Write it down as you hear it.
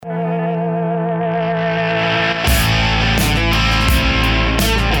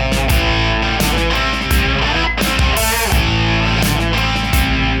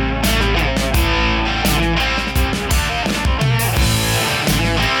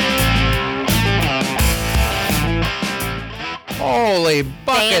Holy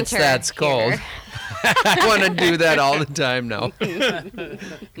buckets, banter that's cold. here. I want to do that all the time now.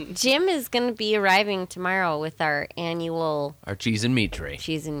 Jim is going to be arriving tomorrow with our annual Our cheese and meat tray.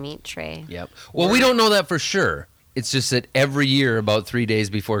 cheese and meat tray. Yep. Well, we don't know that for sure. It's just that every year, about 3 days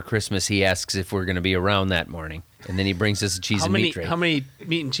before Christmas, he asks if we're going to be around that morning. And then he brings us a cheese and meat tray. How many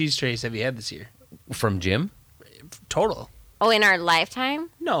meat and cheese trays have you had this year? From Jim? Total? Oh, in our lifetime?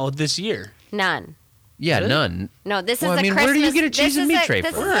 No, this year. None. Yeah, Really? none. No, this Well, is I a mean, Christmas. where do you get a cheese this and is meat a- tray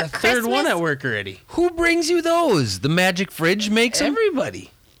this from? is We're a a third one Christmas- at work already. Who brings you those? The Magic Fridge makes them?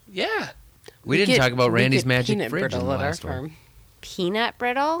 Everybody. Yeah. We didn't talk about Randy's get Magic peanut Fridge in the brittle at our last one. farm. Peanut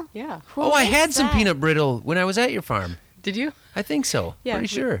brittle? Yeah. Who Oh, I makes had some that? peanut brittle when I was at your farm. Did you? I think so. Yeah, Pretty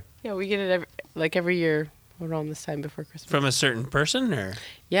sure. Yeah, we get it every year around this time before Christmas. From a certain person, or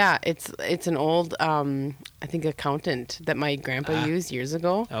Yeah, it's an old I think accountant that my grandpa used years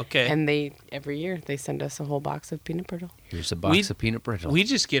ago. okay. And every year they send us a whole box of peanut brittle. Here's a box of peanut brittle. we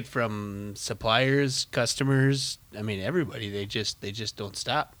just get from suppliers, customers. I mean, everybody. They just don't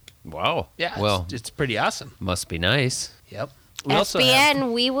stop. Wow. Yeah. Well, it's pretty awesome. must be nice. Yep. We also have,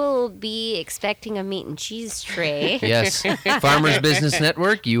 FBN, we will be expecting a meat and cheese tray. Yes. Farmers Business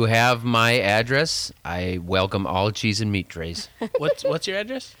Network, you have my address. I welcome all cheese and meat trays. what's your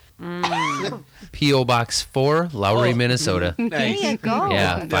address? P.O. Box 4, Lowry, Oh. Minnesota. There you go.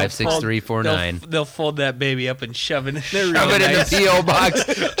 Yeah, They'll 56349. They'll fold that baby up and shove it in there. Shove it in the P.O. Box.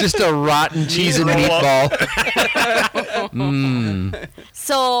 Just a rotten cheese and meatball.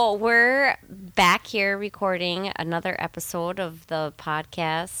 So we're back here recording another episode of the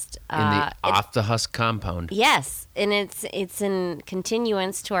podcast. In the Off the Husk compound. Yes, and it's in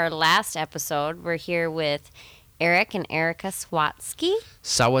continuance to our last episode. We're here with Eric and Erica Swatsky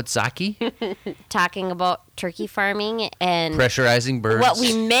Sawatzaki, talking about turkey farming and pressurizing birds. what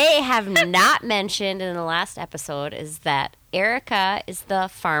we may have not mentioned in the last episode is that Erica is the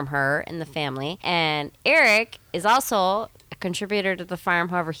farm her in the family, and Eric is also a contributor to the farm.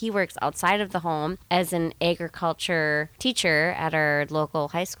 However, he works outside of the home as an agriculture teacher at our local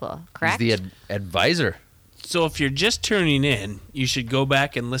high school, correct? He's the advisor. So if you're just tuning in, you should go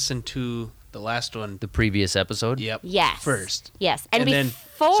back and listen to the last one. The previous episode. Yep. Yes. First. Yes. And then,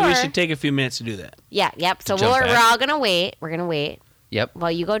 before... so we should take a few minutes to do that. Yeah, yep. So jump we're back. all going to wait. We're going to wait Yep.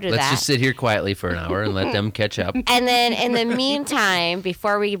 while you go do Let's that. just sit here quietly for an hour and let them catch up. And then in the meantime,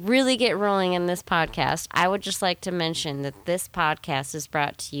 before we really get rolling in this podcast, I would just like to mention that this podcast is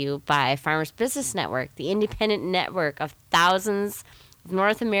brought to you by Farmers Business Network, the independent network of thousands of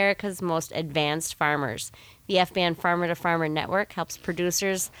North America's most advanced farmers. The FBN Farmer to Farmer Network helps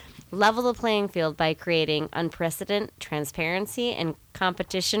producers level the playing field by creating unprecedented transparency and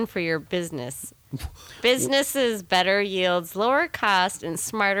competition for your business. Businesses, better yields, lower cost, and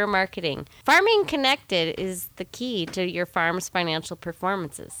smarter marketing. Farming Connected is the key to your farm's financial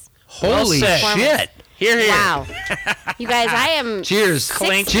performances. Holy said. shit. Here, here. Wow. You guys, I am Cheers. 6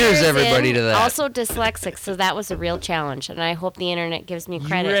 Cheers, years everybody, in, to that. Also dyslexic, so that was a real challenge, and I hope the internet gives me You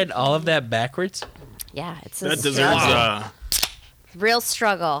credit. read all of that backwards? Yeah, it's a That deserves struggle. Real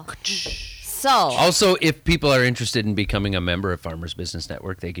struggle. So, Also, if people are interested in becoming a member of Farmers Business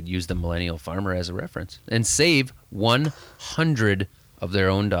Network, they could use the Millennial Farmer as a reference and save 100 of their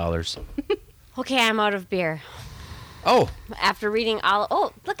own dollars. okay, I'm out of beer. Oh, After reading all,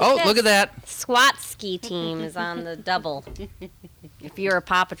 look at this. look at that. Squat ski team is on the double. If you're a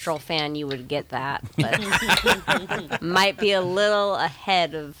Paw Patrol fan, you would get that, but might be a little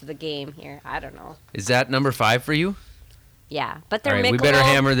ahead of the game here. I don't know. Is that number 5 for you? Yeah, but All they're right, we Michelob. better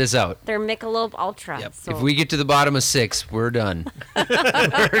hammer this out. They're Michelob Ultra. Yep. So If we get to the bottom of 6, we're done.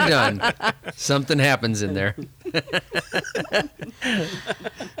 We're done. Something happens in there.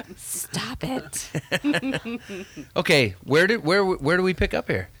 stop it. Okay, where do we pick up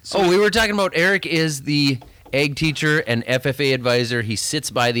here? We were talking about Eric is the ag teacher and FFA advisor. He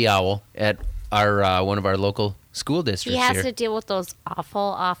sits by the owl at our one of our local school districts He has here. to deal with those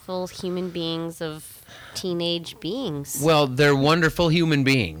awful human beings of teenage beings. Well, they're wonderful human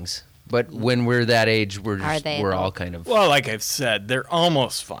beings, but when we're that age, Are they, we're though? all kind of Well, like I've said, they're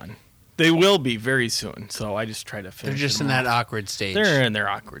almost fun. They will be very soon. So I just try to finish. They're just in them that off. awkward stage. They're in their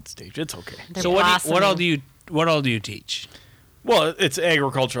awkward stage. It's okay. They're So what all blossoming. do you teach? Well, it's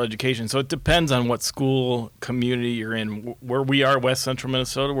agricultural education, so it depends on what school community you're in. Where we are, West Central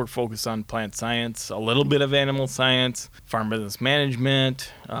Minnesota, we're focused on plant science, a little bit of animal science, farm business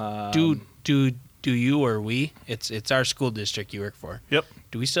management. Do you or we? It's our school district you work for. Yep,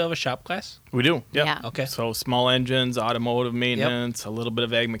 Do we still have a shop class? we do. Yep. Yeah. Okay. So small engines, automotive maintenance, a little bit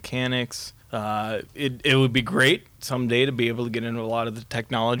of ag mechanics. It would be great someday to be able to get into a lot of the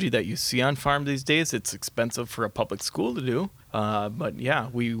technology that you see on farm these days. It's expensive for a public school to do. But yeah,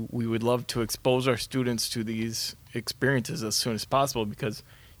 we would love to expose our students to these experiences as soon as possible, because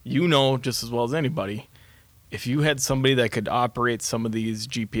you know just as well as anybody, if you had somebody that could operate some of these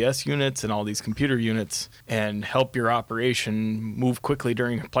GPS units and all these computer units and help your operation move quickly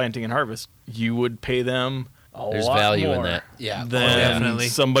during planting and harvest, you would pay them There's lot value more in that. Yeah, than definitely.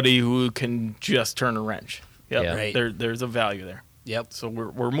 somebody who can just turn a wrench. Yep. Yeah. Right. There's a value there. Yep. So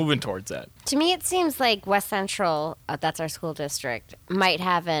we're moving towards that. To me, it seems like West Central, that's our school district, might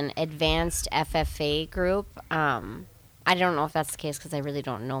have an advanced FFA group. I don't know if that's the case because I really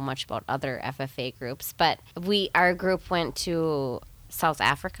don't know much about other FFA groups. But our group went to South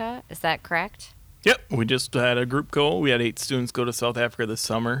Africa. Is that correct? Yep, we just had a group go. We had 8 students go to South Africa this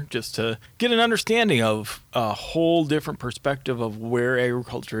summer just to get an understanding of a whole different perspective of where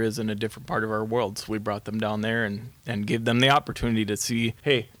agriculture is in a different part of our world. So we brought them down there and gave them the opportunity to see,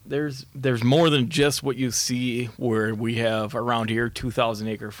 hey, there's more than just what you see where we have around here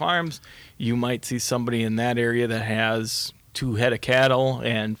 2,000-acre farms. You might see somebody in that area that has 2 head of cattle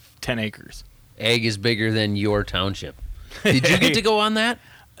and 10 acres. Ag is bigger than your township. Did you get to go on that?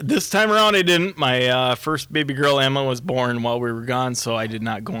 This time around, I didn't. My first baby girl, Emma, was born while we were gone, so I did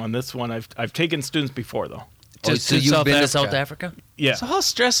not go on this one. I've taken students before, though. So you've been to South Africa? Yeah. So how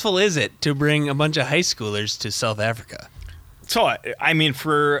stressful is it to bring a bunch of high schoolers to South Africa? So, I mean,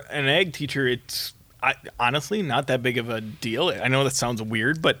 for an ag teacher, it's honestly not that big of a deal. I know that sounds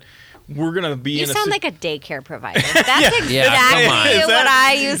weird, but we're going to be You in sound a... like a daycare provider. That's Yeah, exactly come on. what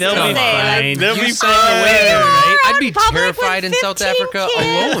I used to They'll say. be fine. They'll You be signed fine. the waiver, right? I'd be Public with terrified in South 15 Africa kids.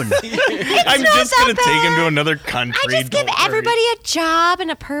 alone. I'm not just that going to take him bad. to another country. I just give don't worry. everybody a job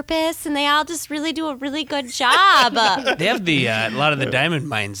and a purpose, and they all just really do a really good job. They have a lot of the diamond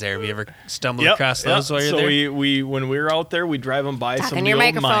mines there. Have you ever stumbled Yep, across yep. those while you're so there? we when we were out there, we drive them by Talk some in of the your old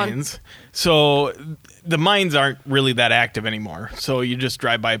microphone. mines. So the mines aren't really that active anymore. So you just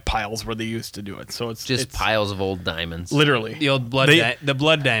drive by piles where they used to do it. So it's Just piles of old diamonds. literally The old blood, the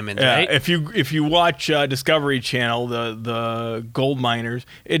blood diamonds, Yeah, right? if you watch Discovery Channel, the gold miners,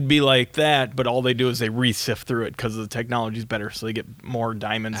 it'd be like that, but all they do is they re-sift through it because the technology's better, so they get more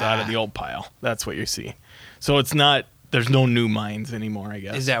diamonds out of the old pile. That's what you see. So it's not. There's no new mines anymore, I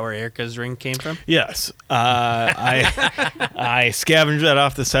guess. Is that where Erica's ring came from? Yes. I scavenged that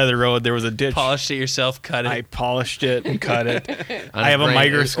off the side of the road. There was a ditch. Polished it yourself, cut it. I polished it and cut it. On I have a old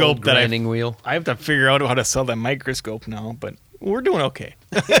microscope that grinding wheel. I have to figure out how to sell that microscope now, but we're doing okay.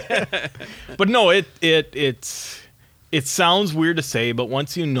 But no, it sounds weird to say, but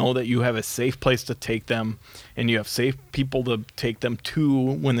once you know that you have a safe place to take them and you have safe people to take them to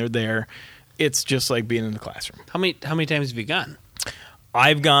when they're there, it's just like being in the classroom. How many times have you gone?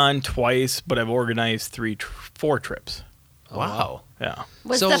 I've gone twice, but I've organized 4 trips. Wow. Yeah.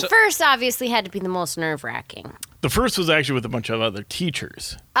 Was So- the first obviously had to be the most nerve-wracking. The first was actually with a bunch of other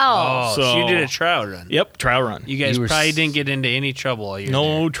teachers. Oh, So you So- did a trial run. Yep, trial run. You guys You were probably s- didn't get into any trouble while you're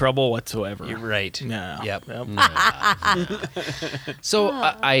No there. trouble whatsoever. You're right. Yeah. Yep. So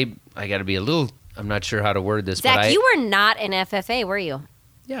I got to be a little. I'm not sure how to word this, but Zach, you were not in FFA, were you?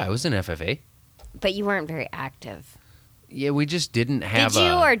 yeah, I was in FFA. But you weren't very active. Yeah, we just didn't have. Did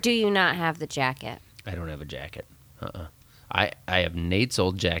you, or do you not have the jacket? I don't have a jacket. I have Nate's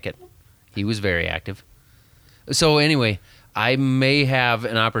old jacket. He was very active. So anyway, I may have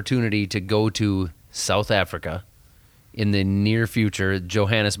an opportunity to go to South Africa in the near future,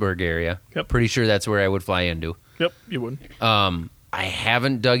 Johannesburg area. Yep. Pretty sure that's where I would fly into. Yep, you would. I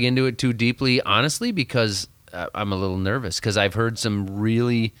haven't dug into it too deeply, honestly, because I'm a little nervous because I've heard some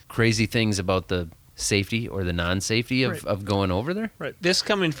really crazy things about the safety or the non-safety of, Right. of going over there. This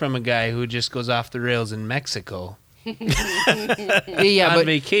coming from a guy who just goes off the rails in Mexico Yeah, on but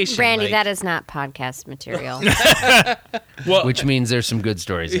vacation. Randy, like, that is not podcast material. Well, which means there's some good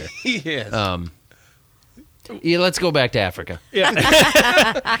stories there. yes. Yeah, let's go back to Africa.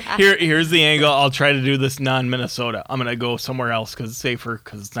 here's the angle. I'll try to do this non-Minnesota. I'm going to go somewhere else because it's safer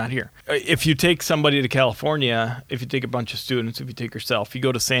because it's not here. If you take somebody to California, if you take a bunch of students, if you take yourself, you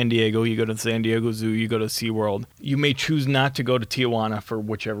go to San Diego, you go to the San Diego Zoo, you go to SeaWorld. You may choose not to go to Tijuana for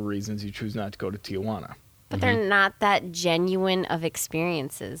whichever reasons you choose not to go to Tijuana. But they're not that genuine of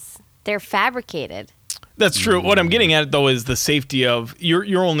experiences. They're fabricated. That's true. What I'm getting at, though, is the safety of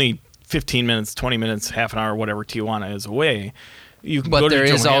you're only 15 minutes, 20 minutes, half an hour, whatever Tijuana is away. You can go But to there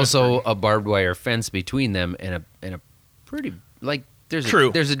is Johannesburg. also a barbed wire fence between them and a pretty like there's True,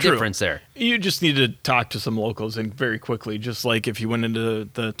 a, there's a true. difference there. You just need to talk to some locals and very quickly. Just like if you went into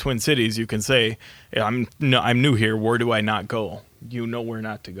the Twin Cities, you can say, "I'm new here. Where do I not go?" you know where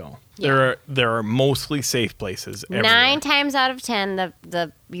not to go. Yeah. There are mostly safe places everywhere. 9 times out of 10,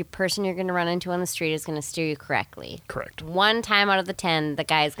 the person you're going to run into on the street is going to steer you correctly. Correct. 1 time out of the 10, the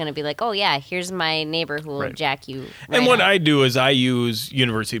guy is going to be like, "Oh yeah, here's my neighbor who will Right. jack you." And right what up. I do is I use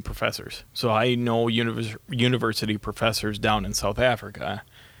university professors. So I know university professors down in South Africa.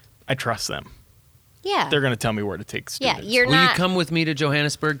 I trust them. Yeah. They're going to tell me where to take Yeah, students. you're Will not. you come with me to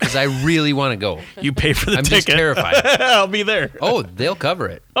Johannesburg? Because I really want to go. You pay for the I'm ticket. just terrified. I'll be there. Oh, they'll cover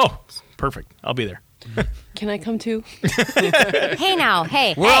it. Oh, perfect. I'll be there. Can I come too? Hey now,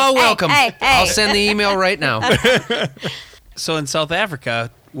 hey. We're hey, all hey, welcome. Hey, hey. I'll send the email right now. So in South Africa,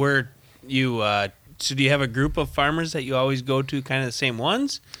 where you so do you have a group of farmers that you always go to, kind of the same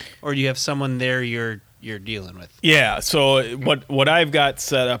ones, or do you have someone there you're dealing with? Yeah. So what I've got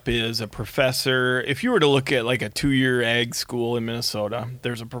set up is a professor. If you were to look at like a 2-year ag school in Minnesota,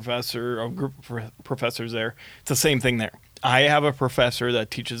 there's a group of professors there. It's the same thing there. I have a professor that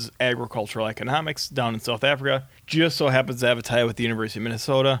teaches agricultural economics down in South Africa. Just so happens to have a tie with the University of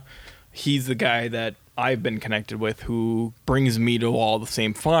Minnesota. He's the guy that I've been connected with who brings me to all the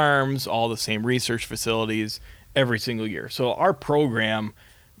same farms, all the same research facilities every single year. So our program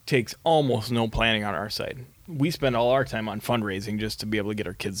takes almost no planning on our side. We spend all our time on fundraising just to be able to get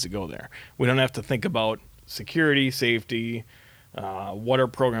our kids to go there. We don't have to think about security, safety, what our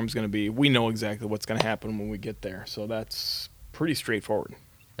program's going to be. We know exactly what's going to happen when we get there. So that's pretty straightforward.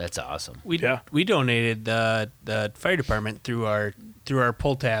 That's awesome. We donated the fire department through our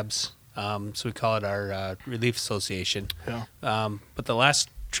pull tabs. So we call it our relief association. Yeah. But the last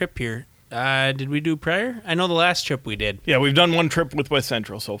trip here, did we do prior? I know the last trip we did. Yeah, we've done one trip with West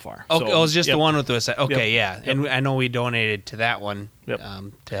Central so far. Oh, So, it was just yep. the one with us. Okay, Yep. yeah. And I know we donated to that one Yep.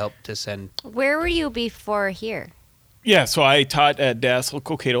 to help to send. Where were you before here? Yeah, so I taught at Dassel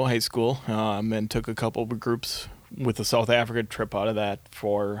Cokato High School and took a couple of groups with the South Africa trip out of that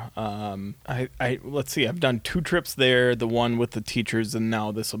for, let's see, I've done 2 trips there, the one with the teachers, and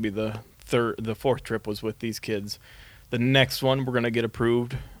now this will be the 4th trip was with these kids. The next one we're going to get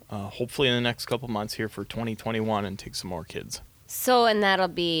approved, hopefully in the next couple months here for 2021 and take some more kids. So, and that'll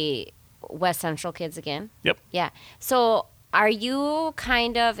be West Central kids again? Yep. Yeah. So, are you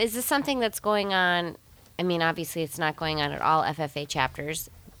is this something that's going on? I mean, obviously it's not going on at all FFA chapters,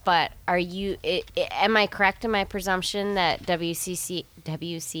 but are you, am I correct in my presumption that WCA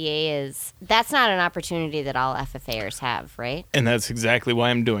that's not an opportunity that all FFAers have, right? And that's exactly why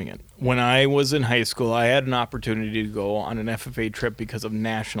I'm doing it. When I was in high school, I had an opportunity to go on an FFA trip because of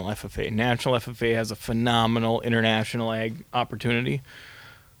National FFA. National FFA has a phenomenal international ag opportunity,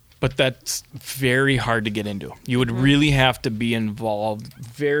 but that's very hard to get into. You would really have to be involved,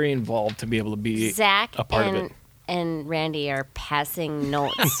 very involved, to be able to be Zach a part of it. and Randy are passing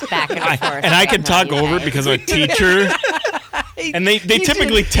notes back and forth. And I can about talk you over it guys. because I'm a teacher. And they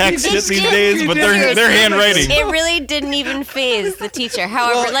typically text it these days, but they're handwriting. It really didn't even phase the teacher.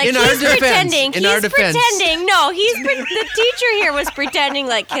 However, Well, like in our he's defense- pretending. in our He's defense- pretending. No, the teacher here was pretending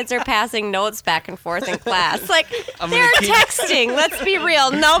like kids are passing notes back and forth in class. Like they're texting. Let's be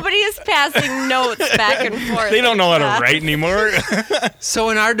real. Nobody is passing notes back and forth. They don't know how in to class. write anymore. So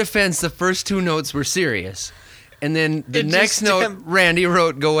in our defense, the first 2 notes were serious. And then the It next just, note, Randy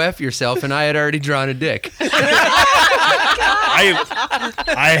wrote, "Go F yourself," and I had already drawn a dick.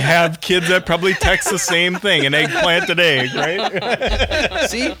 I have kids that probably text the same thing, an eggplant today, right?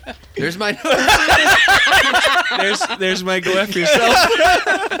 See? There's my note. There's my go after yourself.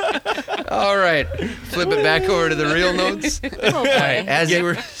 All right. Flip it back over to the real notes. Oh, boy. As you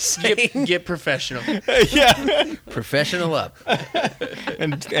were saying, Get professional. Yeah. professional up.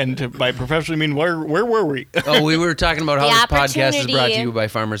 And by professionally mean where were we? Oh, we were talking about how The this podcast is brought to opportunity- you by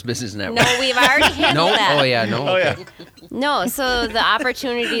Farmers Business Network. No, we've already handled No? that. Oh, yeah, no. Oh yeah. No, so the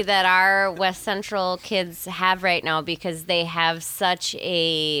opportunity that our West Central kids have right now, because they have such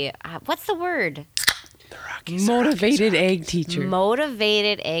a what's the word? Motivated egg teacher.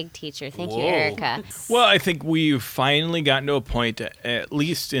 Motivated egg teacher. Thank you, Whoa. Erica. Well, I think we've finally gotten to a point, at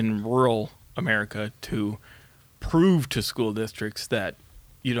least in rural America, to prove to school districts that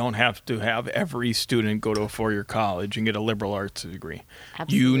you don't have to have every student go to a 4-year college and get a liberal arts degree.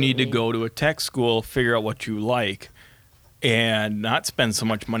 You need to Absolutely. go to a tech school, figure out what you like, and not spend so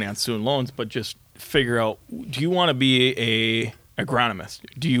much money on student loans, but just figure out, do you want to be a agronomist?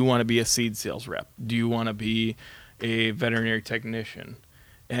 Do you want to be a seed sales rep? Do you want to be a veterinary technician?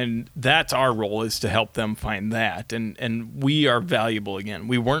 And that's our role, is to help them find that. And we are valuable again.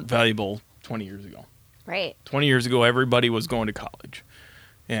 We weren't valuable 20 years ago. Right. 20 years ago, everybody was going to college.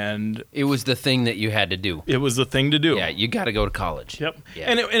 And It was the thing that you had to do. it was the thing to do. Yeah, you got to go to college. Yep.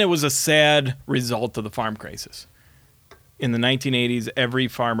 Yeah. And it was a sad result of the farm crisis. in the 1980s, every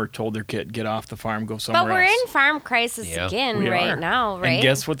farmer told their kid, get off the farm, go somewhere But we're else. in farm crisis Yeah. again We right are. now, right? And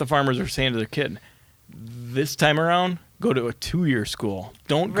guess what the farmers are saying to their kid? This time around, go to a 2-year school.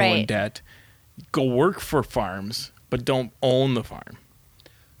 Don't go in Right. debt. Go work for farms, but don't own the farm.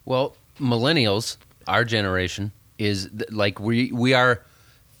 Well, millennials, our generation, is like we are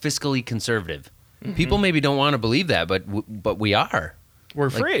fiscally conservative. People maybe don't want to believe that, but we are. We're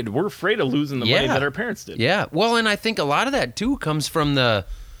afraid. We're afraid of losing the money Yeah. that our parents did. Yeah. Well, and I think a lot of that too comes from the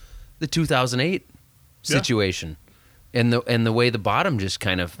 2008 Yeah. situation, and the way the bottom just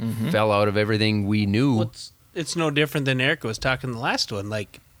kind of fell out of everything we knew. Well, it's no different than Erica was talking the last one.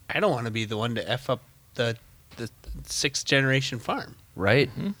 Like, I don't want to be the one to F up the 6th generation farm. Right.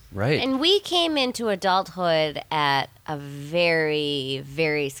 Right. And we came into adulthood at a very,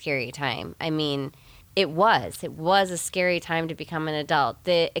 very scary time. I mean, it was a scary time to become an adult.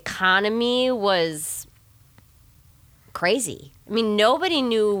 The economy was crazy. I mean, nobody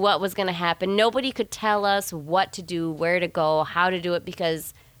knew what was going to happen. Nobody could tell us what to do, where to go, how to do it,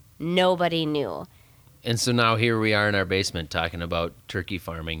 because nobody knew. And so now here we are in our basement talking about turkey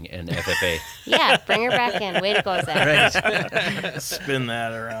farming and FFA. Yeah, bring her back in. Way to go, Zach. Spin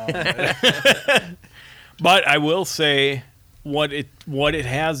that around. But I will say what it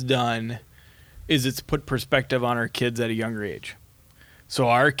has done is it's put perspective on our kids at a younger age. So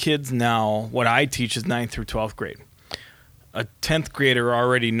our kids now, what I teach is 9th through 12th grade. A 10th grader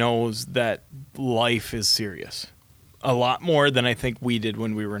already knows that life is serious. A lot more than I think we did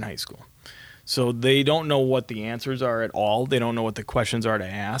when we were in high school. So they don't know what the answers are at all. They don't know what the questions are to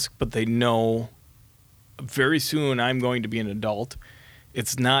ask, but they know very soon I'm going to be an adult.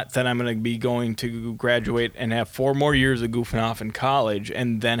 It's not that I'm going to graduate and have 4 more years of goofing off in college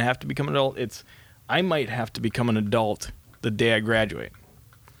and then have to become an adult. It's I might have to become an adult the day I graduate.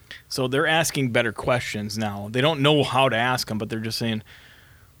 So they're asking better questions now. They don't know how to ask them, but they're just saying,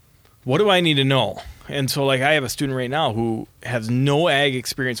 what do I need to know? And so like I have a student right now who has no ag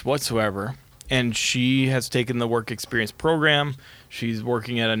experience whatsoever, and she has taken the work experience program. She's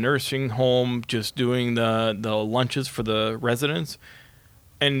working at a nursing home, just doing the lunches for the residents.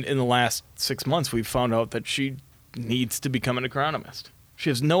 And in the last 6 months, we've found out that she needs to become an agronomist. She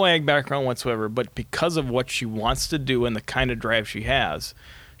has no ag background whatsoever, but because of what she wants to do and the kind of drive she has,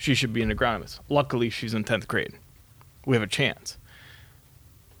 she should be an agronomist. Luckily, she's in 10th grade. We have a chance.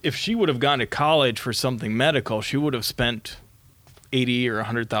 If she would have gone to college for something medical, she would have spent $80,000 or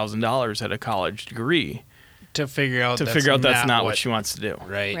 $100,000 at a college degree To figure out that's not what she wants to do.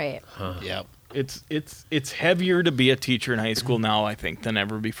 Right. Right. Yep. It's heavier to be a teacher in high school now, I think, than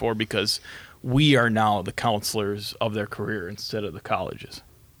ever before, because we are now the counselors of their career instead of the colleges.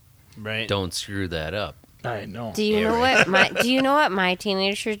 Right. Don't screw that up. I know. Do you know what my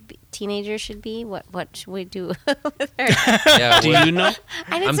teenager should be? What should we do with her? Yeah. Do well, you know?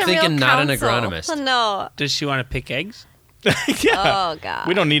 I need I'm some thinking real not an counsel. agronomist. No. Does she want to pick eggs? Yeah. Oh God.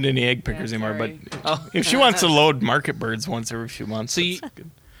 We don't need any egg pickers anymore, but if she wants to load market birds once every few months, So you- that's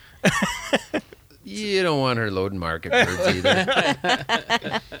good. You don't want her loading market birds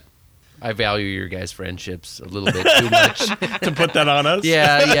either. I value your guys' friendships a little bit too much. to put that on us.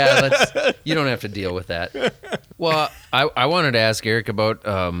 Yeah. You don't have to deal with that. Well, I wanted to ask Eric about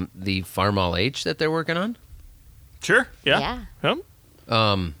the Farm All H that they're working on. Sure. Yeah. Yeah.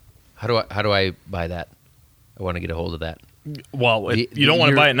 How do I buy that? I want to get a hold of that. Well, you don't want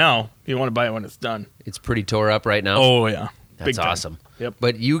to you're- buy it now. You want to buy it when it's done. It's pretty tore up right now. Oh yeah. that's Big time. awesome. Yep.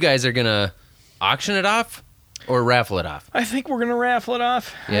 But you guys are gonna auction it off or raffle it off? I think we're gonna raffle it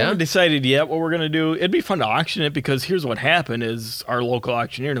off. I Yeah? haven't decided yet what we're gonna do. It'd be fun to auction it because here's what happened: is our local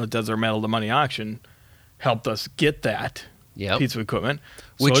auctioneer that does our Metal to Money auction helped us get that Yep. piece of equipment.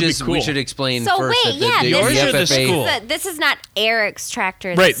 So Which it'd be is cool. we should explain So first wait, that yeah, yours this or the is, school? this is not Eric's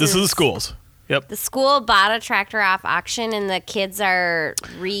tractor. Right. This is the school's. Yep. The school bought a tractor off auction, and the kids are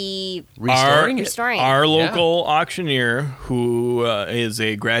restoring it. restoring. Our local auctioneer, who is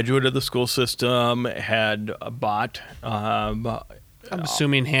a graduate of the school system, had bought. I'm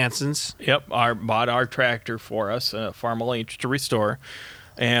assuming Hanson's. Bought our tractor for us, Farm H, to restore,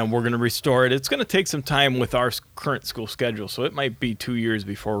 and we're going to restore it. It's going to take some time with our current school schedule, so it might be 2 years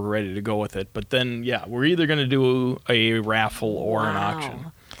before we're ready to go with it. But then, yeah, we're either going to do a raffle or an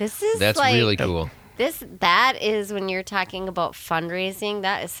auction. This is That's like, really cool. That is when you're talking about fundraising.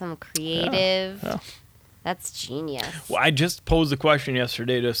 That is some creative. Yeah. That's genius. Well, I just posed a question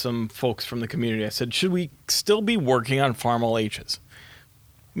yesterday to some folks from the community. I said, should we still be working on Farm H's?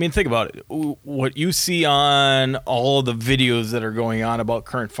 I mean, think about it. What you see on all of the videos that are going on about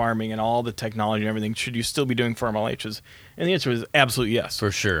current farming and all the technology and everything, should you still be doing Farm H's? And the answer is absolutely yes.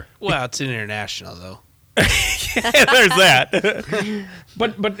 For sure. Well, it's international though. There's that.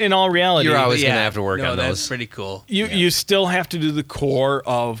 but in all reality, You're always going to have to work no, on that's those. pretty cool. you still have to do the core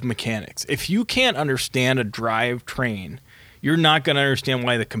of mechanics. If you can't understand a drive train, you're not going to understand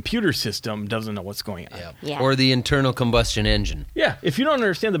why the computer system doesn't know what's going on. Yeah. Yeah. Or the internal combustion engine. Yeah, if you don't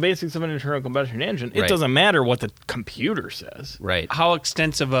understand the basics of an internal combustion engine, it Right. doesn't matter what the computer says. Right. How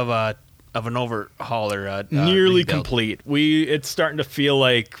extensive of an overhaul or Nearly rebuild? complete. It's starting to feel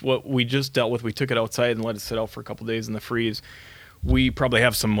like what we just dealt with. We took it outside and let it sit out for a couple days in the freeze. We probably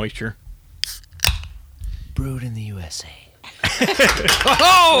have some moisture. Brewed in the USA.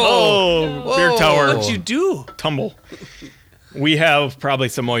 Oh, beer tower What'd you do? tumble. We have probably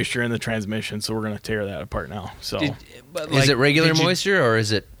some moisture in the transmission, so we're going to tear that apart now. So Is it regular moisture or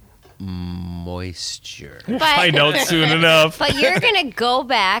is it moisture? we'll find out soon enough. But you're gonna go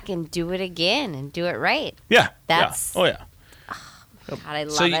back and do it again and do it right. Yeah. That's- Yeah. Oh, yeah. God, I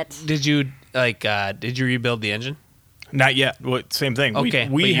love So it. did you did you rebuild the engine? Not yet. Same thing. Okay,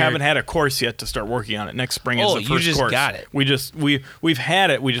 but We you're- haven't had a course yet to start working on it. Next spring is Oh, the you first just course. got it. We've had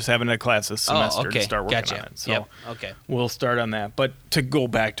it. We just haven't had class this semester okay. to start working Gotcha. on it. So Yep. Okay. we'll start on that. But to go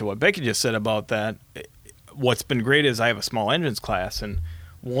back to what Becky just said about that, what's been great is I have a small engines class, and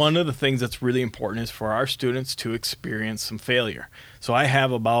one of the things that's really important is for our students to experience some failure. So I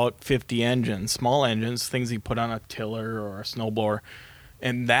have about 50 engines, small engines, things you put on a tiller or a snowblower.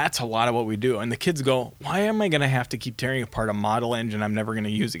 And that's a lot of what we do. And the kids go, why am I going to have to keep tearing apart a model engine I'm never going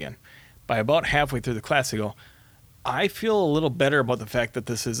to use again? By about halfway through the class, they go, I feel a little better about the fact that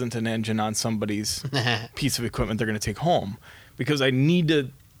this isn't an engine on somebody's piece of equipment they're going to take home, because I need to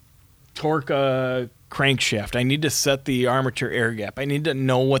torque a crankshaft. I need to set the armature air gap. I need to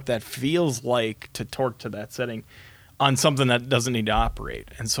know what that feels like to torque to that setting on something that doesn't need to operate.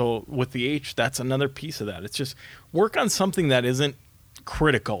 And so with the H, that's another piece of that. It's just work on something that isn't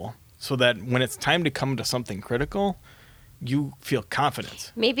critical, so that when it's time to come to something critical, you feel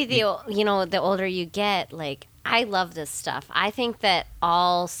confidence. Maybe the older you get, like, I love this stuff. I think that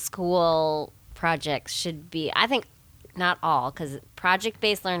all school projects should be, I think not all, because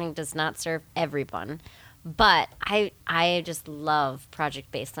project-based learning does not serve everyone, but I just love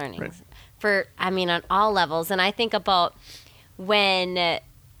project-based learning on all levels. And I think about when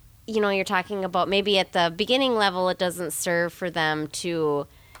you're talking about maybe at the beginning level, it doesn't serve for them to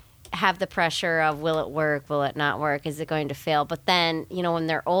have the pressure of, will it work? Will it not work? Is it going to fail? But then, when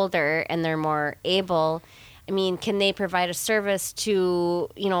they're older and they're more able, can they provide a service to,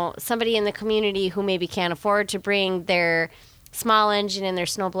 somebody in the community who maybe can't afford to bring their small engine and their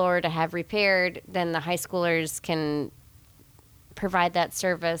snowblower to have repaired? Then the high schoolers can provide that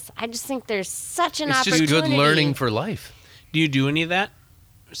service. I just think there's such an It's opportunity. just good learning for life. Do you do any of that?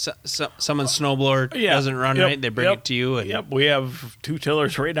 Someone's snowblower doesn't run right, they bring it to you. And Yep, we have 2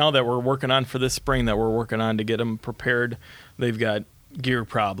 tillers right now that we're working on for this spring that we're working on to get them prepared. They've got gear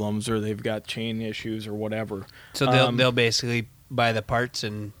problems or they've got chain issues or whatever. So they'll basically buy the parts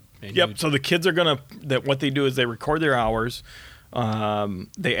and Yep. So the kids are what they do is they record their hours.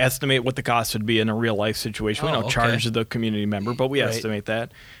 They estimate what the cost would be in a real life situation. We don't charge the community member, but we estimate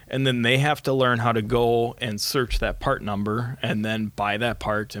that. And then they have to learn how to go and search that part number and then buy that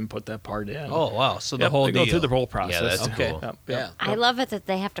part and put that part in. Oh, wow. So the Yep, whole they deal. go through the whole process. Yeah, that's Okay. cool. Yep, Yeah. yep. I love it that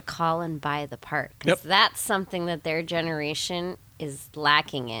they have to call and buy the part, because that's something that their generation is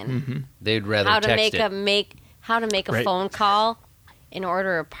lacking in. Mm-hmm. They'd rather How to text make it. how to make a Right. phone call and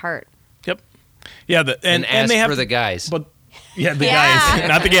order a part. Yep. Yeah, and ask they have for the guys. But yeah, the Yeah. guys,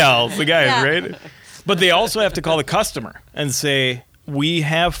 not the gals, the guys, Yeah. right? But they also have to call the customer and say, "We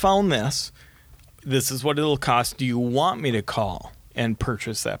have found this. This is what it'll cost. Do you want me to call and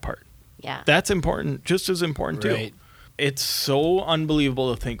purchase that part?" Yeah. That's important, just as important Right. too. It's so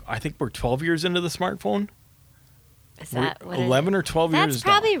unbelievable to think. I think we're 12 years into the smartphone. Is that We're what 11 or 12 That's years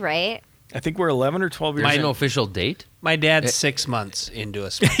probably now. right. I think we're 11 or 12 years. There's in. no official date, My dad's 6 months into a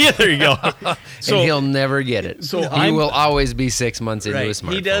smartphone. Yeah, there you go. and he'll never get it. so he I'm- will always be 6 months into a Right.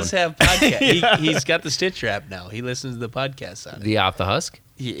 smartphone. He does have podcast. He's got the Stitcher app now. He listens to the podcast on it. the Off the Husk.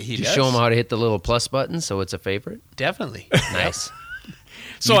 He You does. show him how to hit the little plus button, so it's a favorite. Definitely. Nice.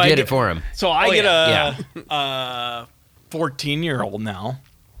 So you I did get- it for him. So I Oh, get yeah. a 14-year-old now.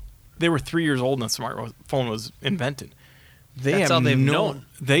 They were 3 years old when the smartphone was invented. That's all they've known.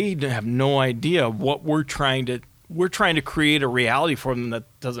 They have no idea what we're trying to create a reality for them that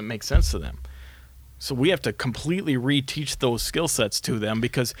doesn't make sense to them. So we have to completely reteach those skill sets to them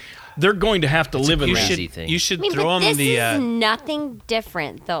because they're going to have to live in You that. crazy should thing. you should I mean, throw but him this the is nothing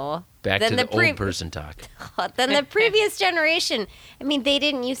different, though, Back than to the pre- old person talk. than the previous generation. I mean, they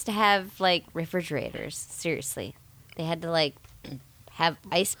didn't used to have, like, refrigerators. Seriously. They had to, like, have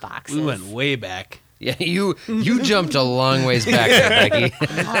ice boxes. we went way back. Yeah, you jumped a long ways back there, Becky.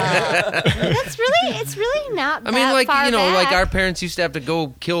 It's really not. I mean, like far like back. our parents used to have to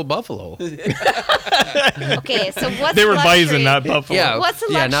go kill buffalo. Okay, so what's They were luxury? bison, not buffalo. Yeah, What's the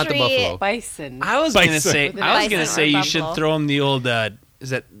yeah, not the luxury- buffalo. Bison. I was gonna Bison. say. With I was bison gonna or say you should buffalo. throw them the old. Is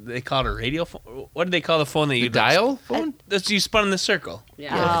that they call it a radio phone? What do they call the phone that The you dial phone? That's you spun in the circle.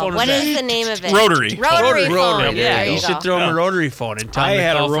 Yeah. What phone What is is that? the name of it? Rotary. Rotary phone. Rotary, There Yeah, you you go. should throw them a rotary phone and tell I them to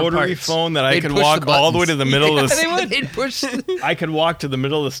had a call for rotary parts. phone that I They'd could push walk the all the way to the middle of They the. would. They'd push. I could walk to the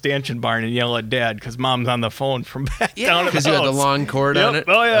middle of the stanchion barn and yell at Dad because Mom's on the phone from back down at the Because you had the house. long cord on Yep.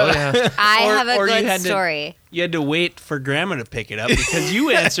 it. Oh, yeah. I Or- have a or you good had to- story. You had to wait for Grandma to pick it up because you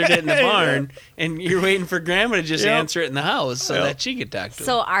answered it in the barn, and you're waiting for Grandma to just Yep. answer it in the house so Yep. that she could talk to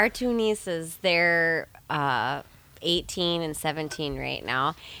So him. our two nieces, they're 18 and 17 right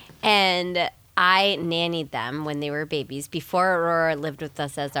now, and I nannied them when they were babies. Before Aurora lived with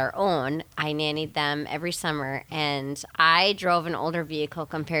us as our own, I nannied them every summer, and I drove an older vehicle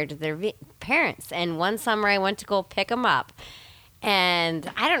compared to their parents. And one summer I went to go pick them up, and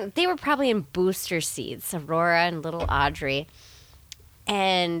they were probably in booster seats, Aurora and little Audrey,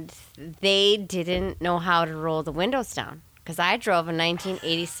 and they didn't know how to roll the windows down. Because I drove a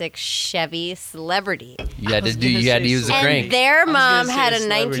 1986 Chevy Celebrity. You had to use the And crank. their gonna mom say had a a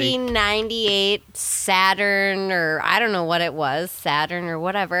Celebrity. 1998 Saturn, or I don't know what it was, Saturn or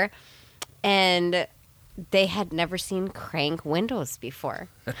whatever. And they had never seen crank windows before.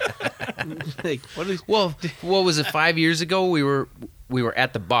 Like, what is? Well, what was it? 5 years ago, we were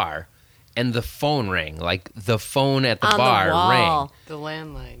at the bar, and the phone rang. Like the phone at the On bar the wall. rang. The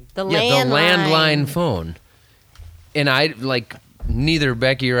landline. The Yeah, the landline landline. phone. And I neither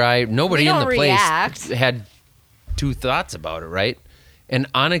Becky or I, nobody We in don't the place react. had two thoughts about it, right? And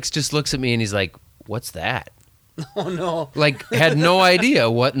Onyx just looks at me and he's like, "What's that?" Oh no! Like had no idea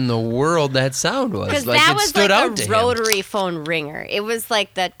what in the world that sound was. Because Like that it was stood like out to a him. rotary phone ringer. It was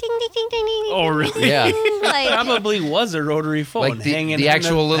like the ding, ding, ding, ding, ding. Oh, really? Yeah. Like, Probably was a rotary phone. Like hanging the on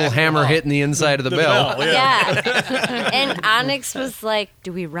actual little back hammer wall. hitting the inside of the bell. yeah. And Onyx was like,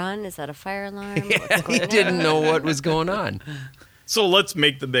 "Do we run? Is that a fire alarm? What's He going on?" didn't know what was going on. So let's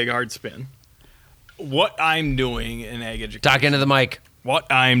make the big hard spin. What I'm doing in ag education. Talk into the mic. What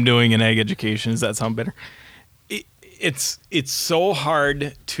I'm doing in ag education. Does that sound better? It's so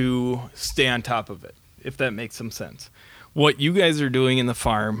hard to stay on top of it, if that makes some sense. What you guys are doing in the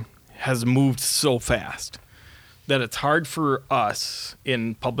farm has moved so fast that it's hard for us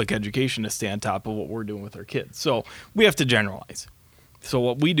in public education to stay on top of what we're doing with our kids. So we have to generalize. So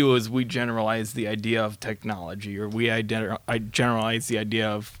what we do is we generalize the idea of technology, or I generalize the idea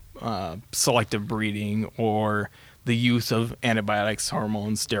of selective breeding, or the use of antibiotics,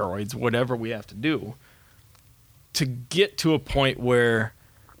 hormones, steroids, whatever we have to do to get to a point where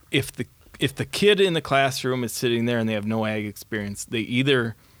if the kid in the classroom is sitting there and they have no ag experience, they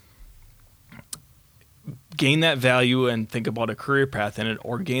either gain that value and think about a career path in it,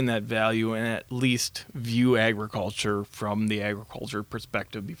 or gain that value and at least view agriculture from the agriculture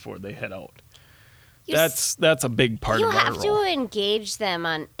perspective before they head out. You That's a big part you of our have role. to engage them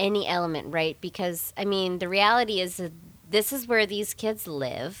on any element, right? Because I mean, the reality is that this is where these kids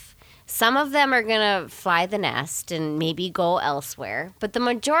live. Some of them are gonna fly the nest and maybe go elsewhere, but the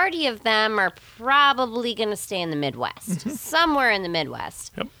majority of them are probably gonna stay in the Midwest, somewhere in the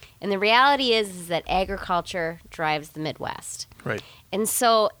Midwest. Yep. And the reality is that agriculture drives the Midwest. Right. And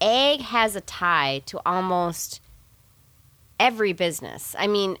so ag has a tie to almost every business. I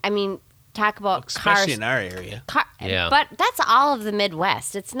mean, talk about especially cars. in our area. Yeah. But that's all of the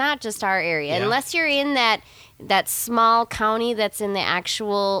Midwest. It's not just our area. Yeah. Unless you're in that small county that's in the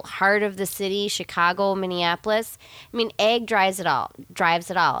actual heart of the city, Chicago, Minneapolis. I mean, ag drives it all.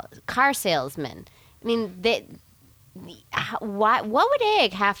 Car salesmen. I mean, what would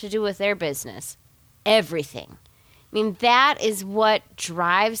ag have to do with their business? Everything. I mean, that is what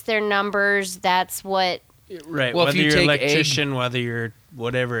drives their numbers. That's what. Right. Well, if whether you you're an take electrician, whether you're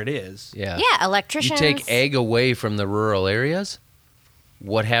whatever it is. Yeah. Yeah, You electricians. take ag away from the rural areas,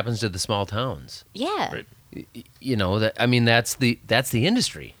 what happens to the small towns? Yeah. Right. You know, that's the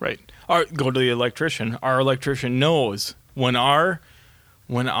industry. Right. Go to the electrician. Our electrician knows when our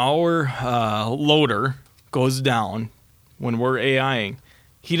loader goes down, when we're AIing,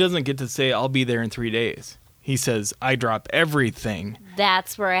 he doesn't get to say, "I'll be there in 3 days." He says, "I drop everything.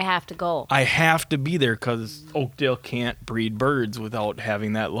 That's where I have to go. I have to be there because Oakdale can't breed birds without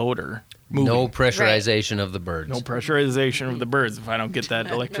having that loader moving. No pressurization of the birds. No pressurization of the birds if I don't get that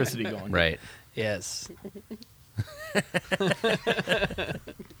electricity going." Right. Yes.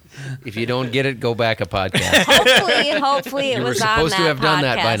 If you don't get it, go back a podcast. Hopefully it You were was on supposed that to have done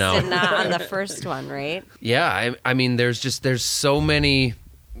that by podcast now. and not on the first one, right? Yeah, I mean, there's so many,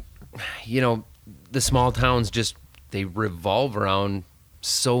 the small towns they revolve around,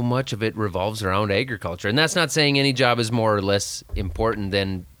 so much of it revolves around agriculture. And that's not saying any job is more or less important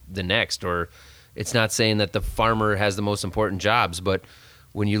than the next, or it's not saying that the farmer has the most important jobs, but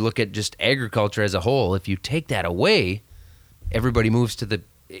when you look at just agriculture as a whole, if you take that away, everybody moves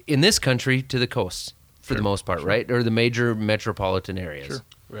in this country, to the coasts for the most part, right? Or the major metropolitan areas. Sure.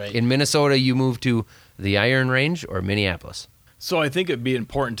 Right. In Minnesota, you move to the Iron Range or Minneapolis. So I think it'd be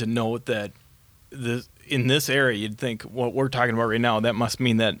important to note that in this area, you'd think what we're talking about right now, that must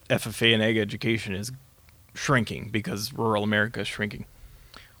mean that FFA and ag education is shrinking because rural America is shrinking.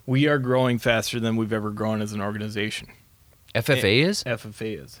 We are growing faster than we've ever grown as an organization. FFA is?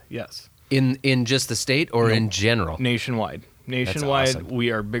 FFA is, yes. In just the state or No. in general? Nationwide. Nationwide, awesome.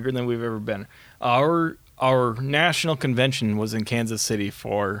 we are bigger than we've ever been. Our national convention was in Kansas City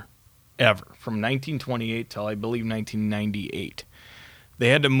forever, from 1928 till I believe 1998. They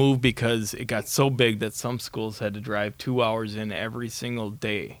had to move because it got so big that some schools had to drive 2 hours in every single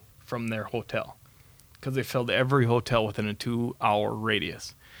day from their hotel because they filled every hotel within a 2-hour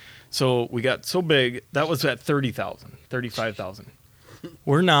radius. So we got so big, that was at 30,000, 35,000.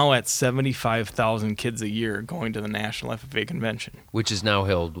 We're now at 75,000 kids a year going to the National FFA Convention Which is now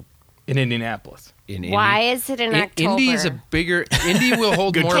held in Indianapolis. in Why Indy. is it in October? Indy is a bigger. Indy will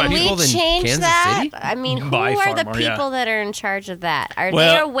hold Good more question. Can people we than change Kansas that? City. I mean, who By are far the more, people yeah. that are in charge of that? Are they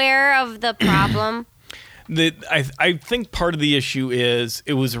Well- aware of the problem? I think part of the issue is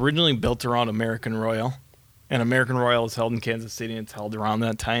it was originally built around American Royal, and American Royal is held in Kansas City, and it's held around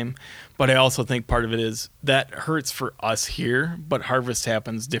that time. But I also think part of it is that hurts for us here, but harvest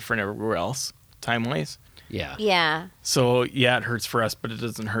happens different everywhere else, time-wise. Yeah. Yeah. So, yeah, it hurts for us, but it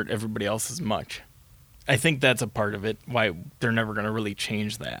doesn't hurt everybody else as much. I think that's a part of it, why they're never going to really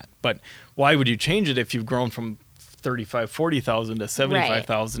change that. But why would you change it if you've grown from 40,000 to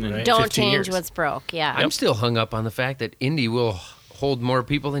 75,000 in 15 Don't years? change what's broke. Yeah. I'm still hung up on the fact that Indy will hold more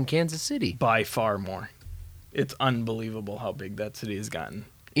people than Kansas City. By far more. It's unbelievable how big that city has gotten.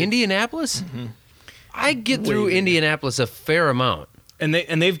 Indianapolis? I get through bigger. Indianapolis a fair amount. And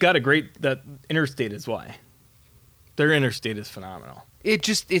they've got a great, that interstate is why. Their interstate is phenomenal.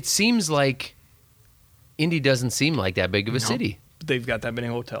 It seems like Indy doesn't seem like that big of a city. But they've got that many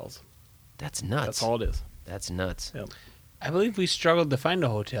hotels. That's nuts. That's all it is. That's nuts. Yep. I believe we struggled to find a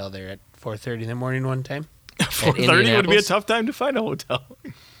hotel there at 4:30 in the morning one time. 4:30 would be a Indianapolis? tough time to find a hotel.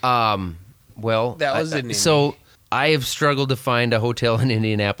 Well, That was in so I have struggled to find a hotel in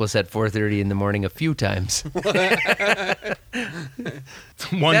Indianapolis at 4:30 in the morning a few times.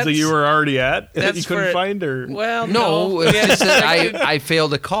 Ones that you were already at that you that's couldn't for- find, or Well, No, it's just that I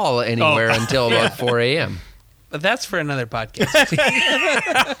failed to call anywhere until about 4 a.m. but that's for another podcast.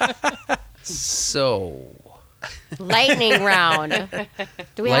 So, Lightning round.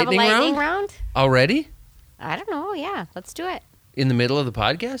 Do we Lightning have a lightning round? round? already? I don't know. Yeah, let's do it. In the middle of the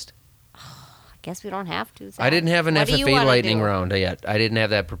podcast? I guess we don't have to. Zach. I didn't have an What do you FFA wanna lightning do? round yet. I didn't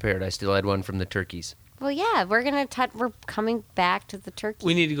have that prepared. I still had one from the turkeys. Well, yeah, we're we're coming back to the turkey.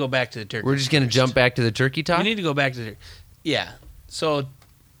 We need to go back to the turkey. We're just going to first. jump back to the turkey talk? We need to go back to the. Yeah. So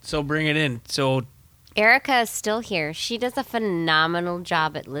bring it in. So Erica is still here. She does a phenomenal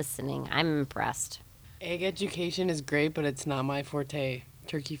job at listening. I'm impressed. Egg education is great, but it's not my forte.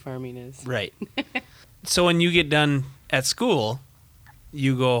 Turkey farming is. right. So when you get done at school,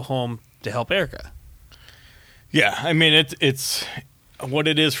 you go home to help Erica. yeah, I mean it's what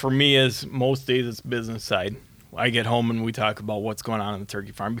it is for me is most days it's business side. I get home and we talk about what's going on the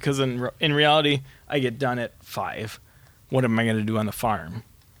turkey farm because in reality I get done at 5. What am I going to do on the farm?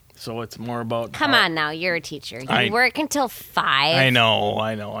 So it's more about Come on now, you're a teacher. You I- work until 5. I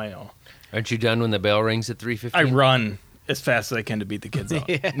know. Aren't you done when the bell rings at 3:15? I run as fast as I can to beat the kids out.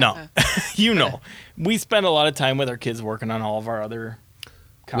 No, we spend a lot of time with our kids working on all of our other.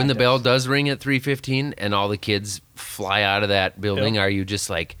 When the contests. bell does ring at 3:15 and all the kids fly out of that building, Yep. are you just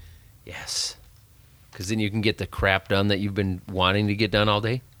like, yes? Because then you can get the crap done that you've been wanting to get done all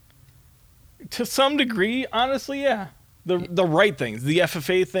day? To some degree, honestly, yeah. The right things, the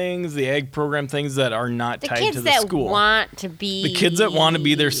FFA things, the ag program things that are not The tied kids to the that school. want to be The kids that wanna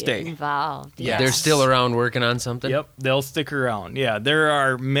be there stay. involved. Yeah. They're yes. still around working on something? Yep, they'll stick around. Yeah, there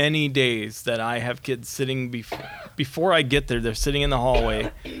are many days that I have kids sitting before I get there. They're sitting in the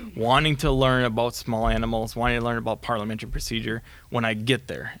hallway, wanting to learn about small animals, wanting to learn about parliamentary procedure. When I get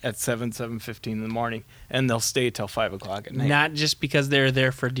there at 7:15 in the morning, and they'll stay till 5 o'clock at night. Not just because they're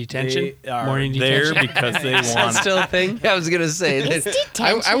there for detention. They are morning there detention. because they Is that want. still a thing? detention. I was gonna say Is that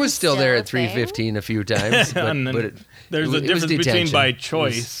I detention was still there at still a thing? 3:15 a few times, And then but there's it a was difference between detention. by It was-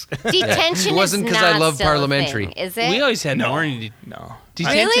 choice. Detention It wasn't is 'cause I not love still a parliamentary. thing, is it? We always had No. morning. No.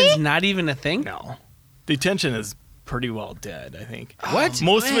 Detention's Really? not even a thing. No. Detention is pretty well dead, I think. What?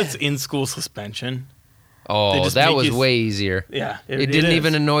 Most of man. it's in school suspension. They Oh, just that make was you- way easier. Yeah. It didn't is.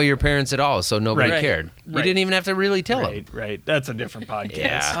 even annoy your parents at all, so nobody Right. cared. You Right. didn't even have to really tell them. Right. That's a different podcast.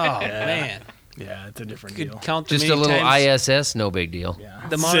 Yeah. Oh man, Yeah, it's a different could deal. count the Just a many little times, ISS, no big deal. Yeah.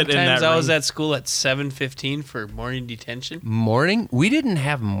 the amount of Sit in times that I was room. at school at 7:15 for morning detention. Morning? We didn't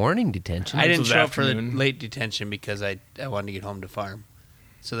have morning detention. I didn't was show up for the afternoon. late detention because I wanted to get home to farm.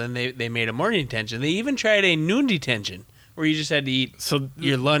 So then they made a morning detention. They even tried a noon detention where you just had to eat So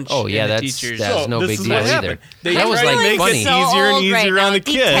your lunch. Oh yeah, and the that's teachers. that's So no this big is deal what either. happened. They That was tried to like make funny. it easier and easier on the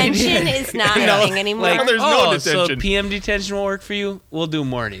kid. Detention is not You know, a thing anymore. like, there's no oh, so detention. PM detention will work for you? We'll do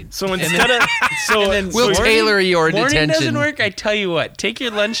morning. So instead of so And then We'll morning- tailor your morning detention. doesn't work. I tell you what, take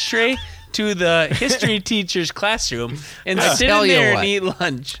your lunch tray to the history teacher's classroom and sit tell in you there what. and eat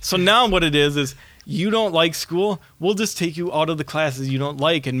lunch. So now what it is you don't like school, we'll just take you out of the classes you don't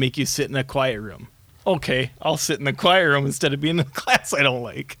like and make you sit in a quiet room. Okay, I'll sit in the quiet room instead of being in the class I don't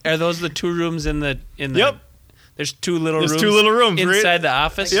like. Are those the two rooms in the Yep. There's two little There's rooms. two little rooms, right? inside the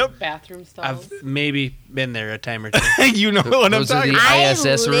office. Yep. Bathroom stalls. I've maybe been there a time or two. You know what I'm Those are talking the about. I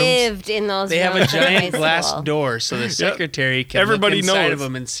ISS rooms? lived in those. They have a rooms in high giant glass school. door, so the secretary can Everybody look inside knows. of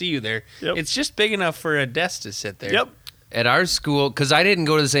them and see you there. Yep. It's just big enough for a desk to sit there. Yep. At our school, because I didn't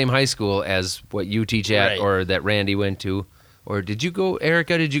go to the same high school as what you teach at Right. or that Randy went to. Or did you go,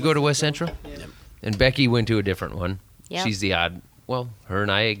 Erica, did you go to West Central? And Becky went to a different one. Yep. She's the odd, well, her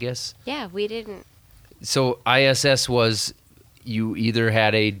and I guess. Yeah, we didn't. So ISS was, you either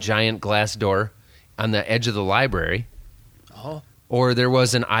had a giant glass door on the edge of the library, Oh. or there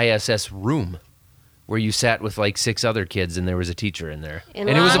was an ISS room where you sat with like 6 other kids and there was a teacher in there. In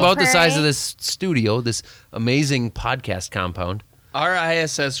And it was Long about the size of Prairie? this studio, this amazing podcast compound. Our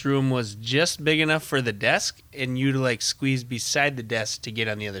ISS room was just big enough for the desk, and you to like squeeze beside the desk to get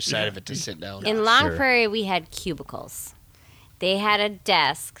on the other side of it to sit down. In Long Sure. Prairie, we had cubicles. They had a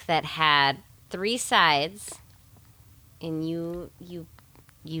desk that had 3 sides, and you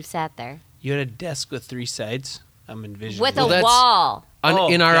sat there You had a desk with 3 sides. I'm envisioning. with Well, a that's- wall.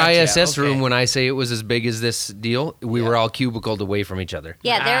 In our gotcha. ISS room, Okay. when I say it was as big as this deal, we were all cubicled away from each other.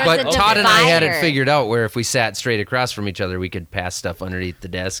 Yeah, there was a But Todd and I had it divider. figured out where if we sat straight across from each other, we could pass stuff underneath the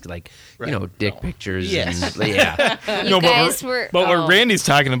desk, like, Right. you know, dick pictures. Yes. And, yeah. You No, guys were. But oh. what Randy's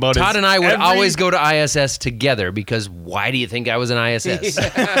talking about is Todd and I would every- always go to ISS together because why do you think I was in ISS?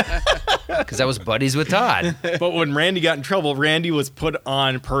 Because I was buddies with Todd. But when Randy got in trouble, Randy was put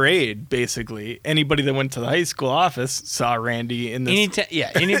on parade, basically. Anybody that went to the high school office saw Randy in this.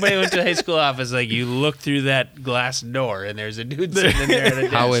 Anybody went to the high school office, like you look through that glass door, and there's a dude sitting in there at a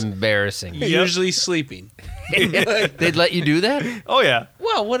desk, How embarrassing. usually sleeping. They'd let you do that? Oh, yeah.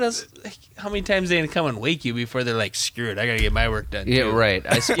 Well, what else? How many times they gonna come and wake you before they're like, "Screw it, I gotta get my work done." Yeah, too." right.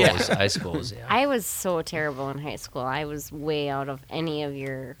 I suppose, yeah. I was so terrible in high school. I was way out of any of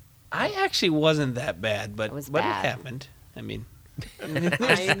your. I actually wasn't that bad, but It was but bad. it happened. I mean,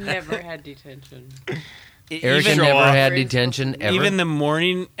 I never had detention. Erica even, never off. had detention ever. even the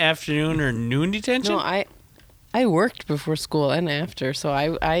morning, afternoon, or noon detention. No, I worked before school and after, so I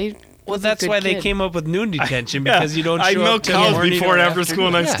well, was a that's good why they kid. came up with noon detention because you don't show I up milked till cows morning before or and after school,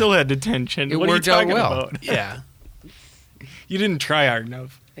 and I Yeah. still had detention. It What worked are you out talking well. about? Yeah. You didn't try hard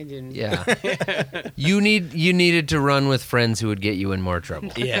enough. I didn't. Yeah. you needed to run with friends who would get you in more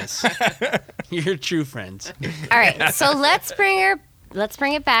trouble. Yes. You're true friends. All right, so let's bring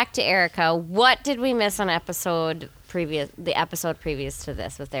it back to Erica. What did we miss on the episode previous to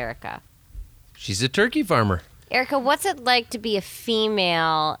this with Erica? She's a turkey farmer. Erica, what's it like to be a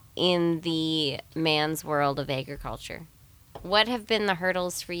female in the man's world of agriculture? What have been the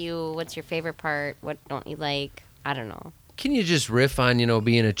hurdles for you? What's your favorite part? What don't you like? I don't know. Can you just riff on,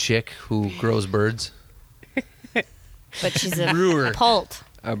 being a chick who grows birds? But she's a Brewer. poult.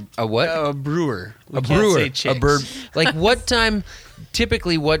 A what? A brewer. We A can't brewer. say A chicks. bird. Like what time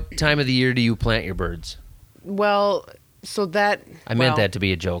of the year do you plant your birds? Well, so that I meant well, that to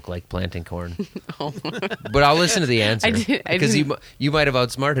be a joke, like planting corn. But I'll listen to the answer I because didn't- you might have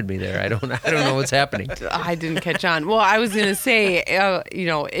outsmarted me there. I don't know what's happening. I didn't catch on. Well, I was gonna say,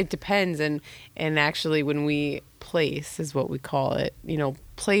 it depends, and actually, when we place is what we call it.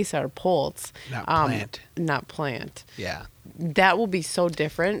 Place our poults, Not plant. not plant. Yeah. That will be so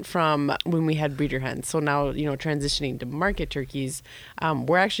different from when we had breeder hens. So now, transitioning to market turkeys,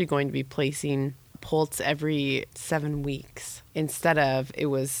 we're actually going to be placing poults every 7 weeks instead of it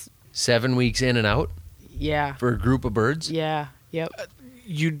was 7 weeks in and out. Yeah. for a group of birds? Yeah. Yep.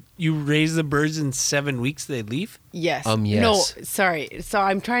 You raise the birds in 7 weeks, they leave? Yes. Yes. No, sorry. So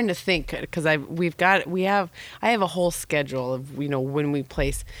I'm trying to think because I have a whole schedule of when we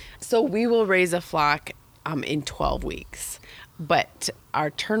place. So we will raise a flock in 12 weeks, but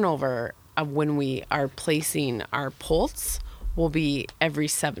our turnover of when we are placing our poults will be every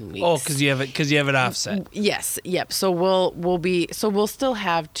 7 weeks. Oh, because you have it offset. Yes. Yep. So we'll still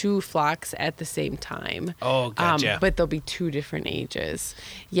have 2 flocks at the same time. Oh, gotcha. But they'll be 2 different ages.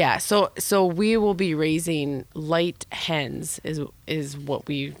 Yeah. So we will be raising light hens is what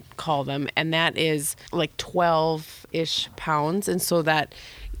we call them, and that is like 12-ish pounds, and so that.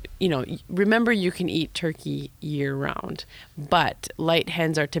 Remember you can eat turkey year round, but light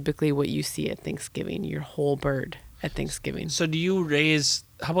hens are typically what you see at Thanksgiving, your whole bird at Thanksgiving. So do you raise?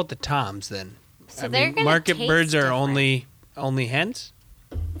 How about the toms then? So they're gonna market taste birds are different. only hens.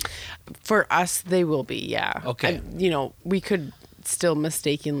 For us, they will be, yeah. Okay. We could still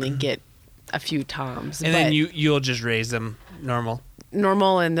mistakenly get a few toms, And but then you'll just raise them normal.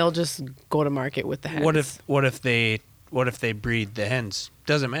 normal, and they'll just go to market with the hens. What if they breed the hens?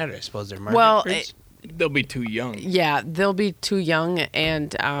 Doesn't matter, I suppose they're market Well, birds. They'll be too young. Yeah, they'll be too young,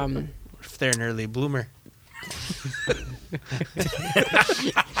 and If they're an early bloomer.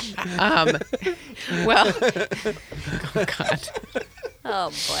 well, oh God. Oh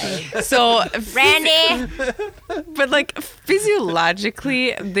boy. So Randy. but like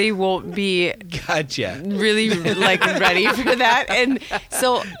physiologically, they won't be Gotcha. really like ready for that. And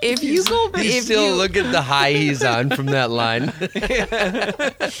so if you go, Look at the high he's on from that line.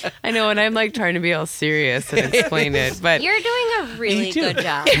 I know, and I'm like trying to be all serious and explain it, but You're doing a really good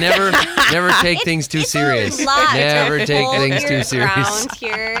job. Never take things too serious. It's a lot Never to take hold things your too serious. ground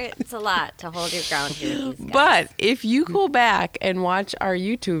here. It's a lot to hold your ground here. With these guys. But if you go back and watch our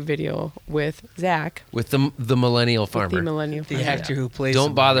YouTube video with Zach, With the millennial the farmer. millennial The farmer, actor who plays.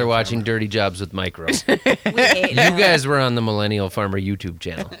 Don't the bother millennial watching Dirty Jobs with Micro. we hate You them. guys were on the Millennial Farmer YouTube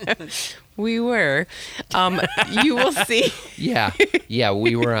channel. we were. You will see. Yeah,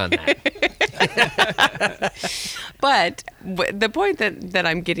 we were on that. But the point that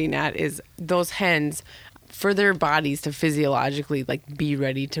I'm getting at is those hens, for their bodies to physiologically like be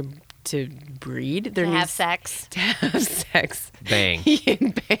ready to breed, To have sex. to have sex. Bang.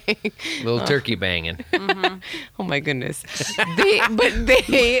 And bang. Little turkey banging. Oh my goodness.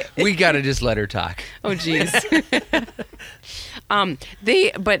 They We got to just let her talk. oh geez.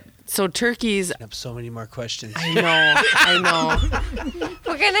 So turkeys, I have so many more questions. I know.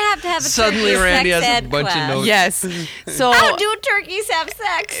 We're gonna have to have a Suddenly turkey Randy sex has a ed bunch of class. notes. Yes. So How do turkeys have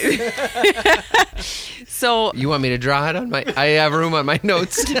sex? so You want me to draw it on my... I have room on my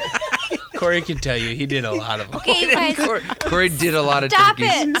notes. Corey can tell you he did a lot of them. Okay, you guys, Corey did a lot of stop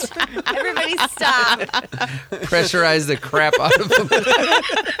turkeys. it! Everybody, stop! Pressurized the crap out of them.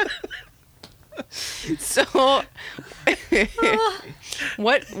 So,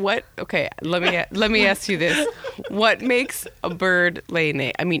 what? Okay, let me ask you this: what makes a bird lay an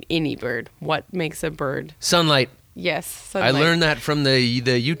egg? I mean, any bird. What makes a bird? Sunlight. Yes, I sunlight. learned that from the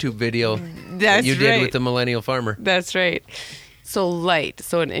YouTube video that That's you did right. with the Millennial Farmer. That's right. So light.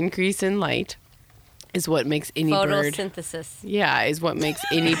 So an increase in light is what makes any bird. Photosynthesis. Yeah, is what makes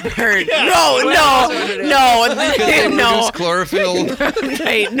any bird. No. Produce chlorophyll.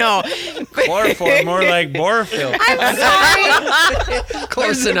 Right? No. Chloroform, more like borophyll. I'm sorry.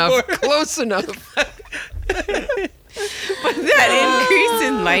 Close enough. Close enough. That increase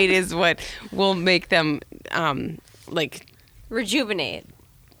in light is what will make them like Rejuvenate.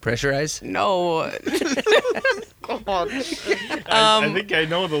 Pressurize. no. I think I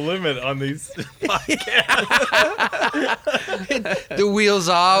know the limit on these. The wheels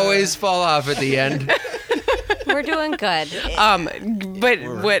always fall off at the end. We're doing good. But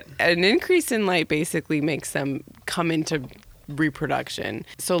what an increase in light basically makes them come into reproduction.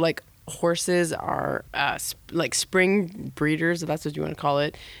 So like horses are like spring breeders, if that's what you want to call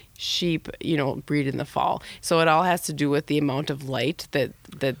it. Sheep, breed in the fall. So it all has to do with the amount of light that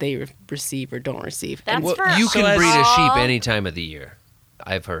they receive or don't receive. That's Well, for you So can as- breed a sheep all- any time of the year.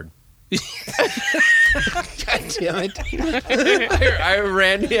 I've heard. God damn it.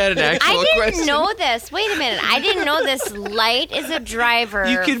 Randy had an actual I didn't question. know this. Wait a minute. I didn't know this. Light is a driver.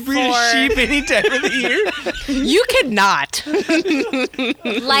 You can breed a for sheep any time of the year. You cannot.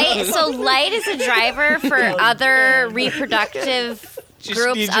 light. So light is a driver for other reproductive Just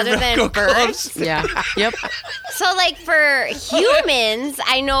groups need your other than Velcro birds. gloves. Yeah. Yep. So like for humans,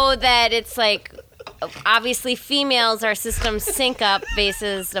 I know that it's like obviously females, our systems sync up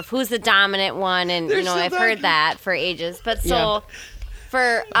basis of who's the dominant one, and I've heard that for ages. But so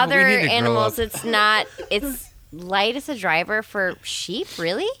For other need to grow animals, up. it's not. It's light as a driver for sheep.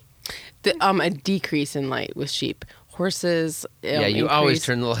 Really? A decrease in light with sheep. Horses. Yeah, you always increase.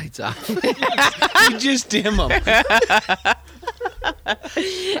 turn the lights off. You just dim them.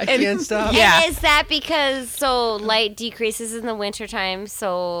 I can't stop. Yeah. And is that because light decreases in the wintertime,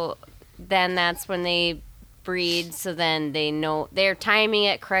 so then that's when they breed, so then they know they're timing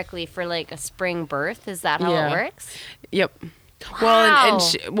it correctly for like a spring birth? Is that how Yeah. it works? Yep. Wow.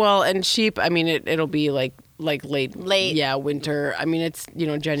 Well, and sheep. I mean, it'll be like late. Late. Yeah, winter. I mean, it's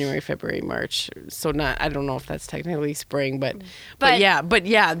January, February, March. So not. I don't know if that's technically spring, but But- yeah.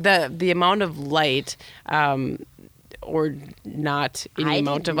 The amount of light, or not any I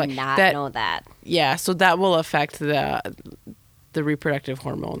amount did of light. not that, know that. Yeah. So that will affect the reproductive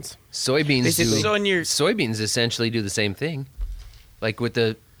hormones. Soybeans Basically. So in your soybeans essentially do the same thing, like with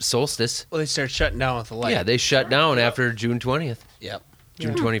the solstice. they start shutting down with the light. Yeah, they shut down after June 20th, Yep.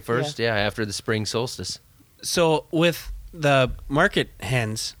 June 21st. Yeah, after the spring solstice. So with the market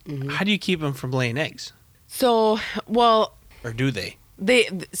hens, Mm-hmm. how do you keep them from laying eggs, So well. or do they?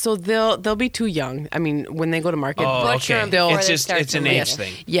 They'll be too young. I mean, when they go to market, Oh, Butcher okay. them before It's they just start it's to an lay. age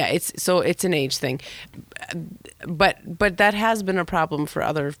thing. yeah, it's an age thing. But that has been a problem for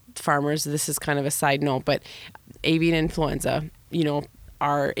other farmers. This is kind of a side note, but avian influenza,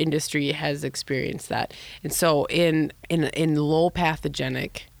 our industry has experienced that. And so in low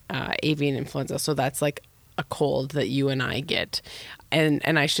pathogenic avian influenza, so that's like a cold that you and I get. And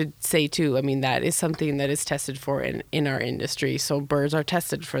I should say too, I mean, that is something that is tested for in our industry. So birds are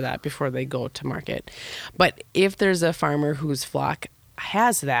tested for that before they go to market. But if there's a farmer whose flock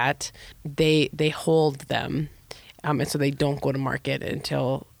has that, they hold them, and so they don't go to market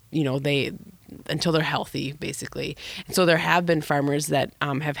until they're healthy, basically. And so there have been farmers that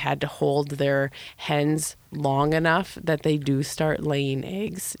have had to hold their hens long enough that they do start laying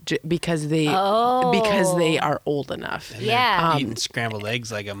eggs because they are old enough. Yeah. Eating scrambled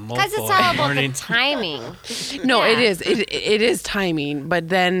eggs like a mofo Because it's in all the about the morning. timing. No, Yeah. it is. It is timing, but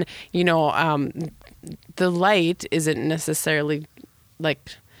then the light isn't necessarily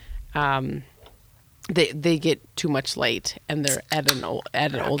like they get too much light and they're at an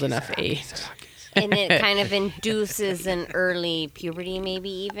old enough age. And it kind of induces an early puberty, maybe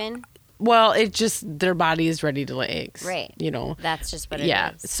even. Well, it just their body is ready to lay eggs. Right. That's just what it is.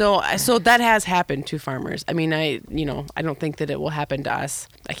 Yeah. So that has happened to farmers. I mean, I don't think that it will happen to us.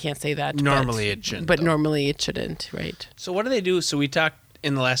 I can't say that. but- Normally it shouldn't, But though. normally it shouldn't, right? So what do they do? So we talked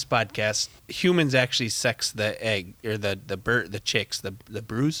in the last podcast. Humans actually sex the egg or the bird, the chicks, the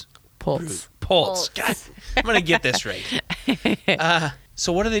bruise. Pulse. Poults. God, I'm gonna get this right.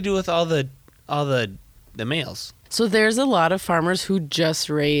 So what do they do with all the males So there's a lot of farmers who just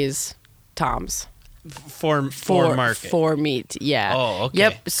raise toms for market? for meat. Yeah. Oh, okay.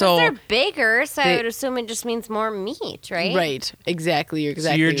 Yep. So They're bigger, so I they- would assume it just means more meat, right? right. Exactly. You're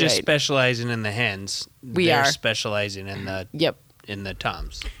exactly so you're just right. specializing in the hens. We They're are. specializing in the Yep.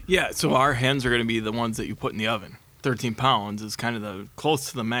 toms. Yeah, so our hens are going to be the ones that you put in the oven. 13 pounds is kind of the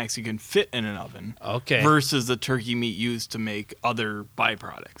close to the max you can fit in an oven. Okay. Versus the turkey meat used to make other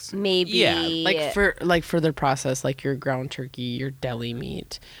byproducts. Maybe. Yeah, Like further process, like your ground turkey, your deli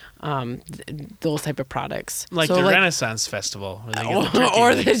meat, those type of products. Like So, the Renaissance Festival. Where they get the turkey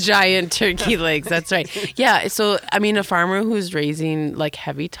or legs. the giant turkey legs. That's right. Yeah. So, I mean, a farmer who's raising like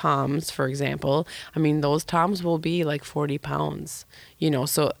heavy toms, for example, I mean, those toms will be like 40 pounds,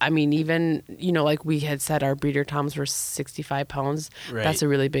 So, I mean, even, like we had said, our breeder toms were 65 pounds. Right. That's a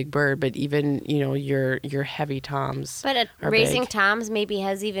really big bird. But even, your heavy toms. But are raising big. toms maybe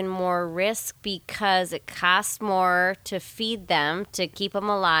has even more risk because it costs more to feed them, to keep them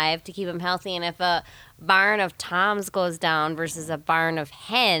alive, to keep them healthy. And if a barn of toms goes down versus a barn of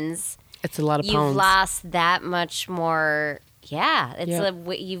hens, It's a lot of you've pounds. lost that much more. Yeah, Yeah.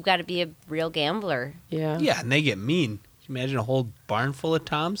 You've got to be a real gambler. Yeah. Yeah, and they get mean. Can you imagine a whole barn full of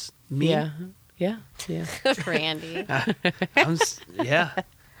toms? Mean. Yeah. Yeah. Yeah. Randy. Yeah.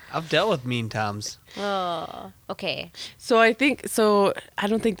 I've dealt with mean toms. Oh, okay. So I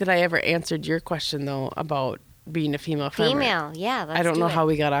don't think that I ever answered your question though about being a female farmer. Female, yeah. I don't know how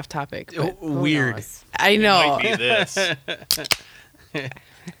we got off topic. But Weird. knows? I know. Might be this.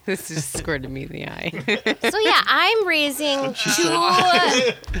 This just squirted me in the eye. So yeah, I'm raising two.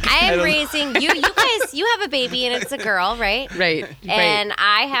 I am raising you. You guys, you have a baby and it's a girl, right? Right. And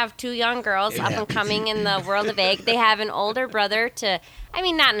I have two young girls up and coming in the world of egg. They have an older brother to,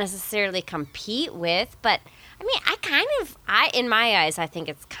 not necessarily compete with, but in my eyes, I think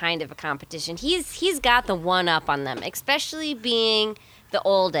it's kind of a competition. He's got the one up on them, especially being the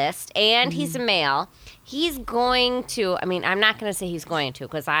oldest, and he's a male. He's going to, I mean, I'm not going to say he's going to,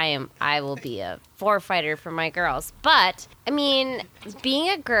 because I will be a forefighter for my girls. But, I mean, being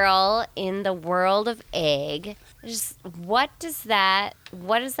a girl in the world of egg, just what does that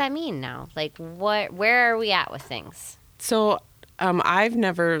mean now? Like, where are we at with things? So, I've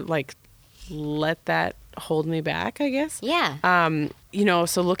never like let that hold me back, I guess. Yeah. You know,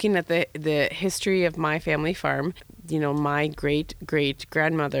 so looking at the history of my family farm, you know, my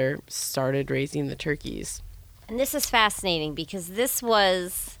great-great-grandmother started raising the turkeys. And this is fascinating because this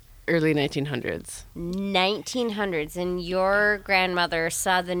was Early 1900s. 1900s, and your grandmother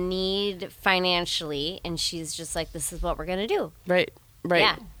saw the need financially, and she's just like, this is what we're going to do. Right.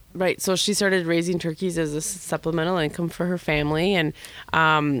 Yeah. Right. So she started raising turkeys as a supplemental income for her family. And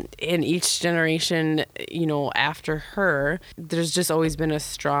in each generation, you know, after her, there's just always been a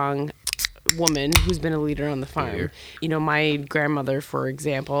strong woman who's been a leader on the farm. Leader. You know, my grandmother, for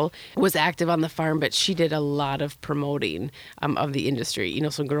example, was active on the farm, but she did a lot of promoting of the industry. You know,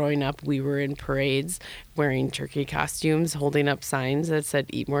 so growing up, we were in parades wearing turkey costumes, holding up signs that said,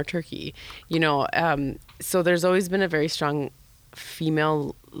 "Eat more turkey." You know, so there's always been a very strong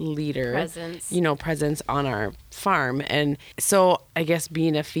female leader presence on our farm. And so I guess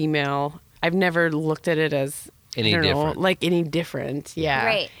being a female, I've never looked at it as Any different. like any different. Yeah.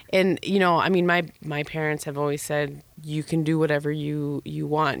 Right. And you know, I mean, my parents have always said you can do whatever you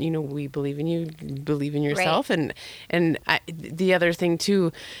want. You know, we believe in you, believe in yourself. Right. And the other thing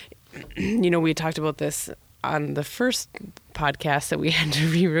too, you know, we talked about this on the first podcast that we had to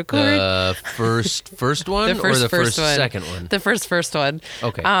re-record. The first one or the first one. second one? The first one.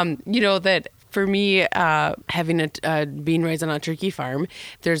 Okay. You know that for me, having being raised on a turkey farm,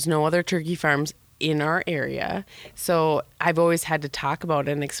 there's no other turkey farms in our area. So I've always had to talk about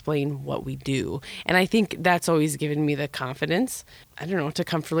and explain what we do. And I think that's always given me the confidence, I don't know, to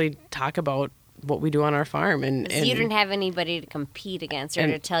comfortably talk about what we do on our farm. And So you didn't have anybody to compete against or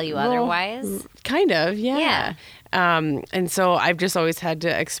to tell you well, otherwise? Kind of, yeah. And so I've just always had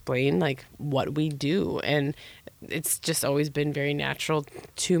to explain like what we do, and it's just always been very natural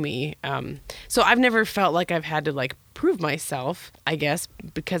to me. So I've never felt like I've had to like prove myself, I guess,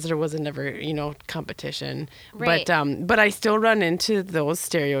 because there was never, you know, competition. Right. But I still run into those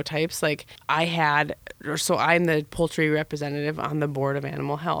stereotypes. Like I'm the poultry representative on the board of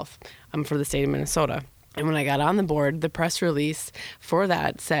animal health for the state of Minnesota. And when I got on the board, the press release for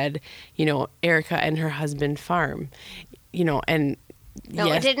that said, you know, Erica and her husband farm, you know, and No,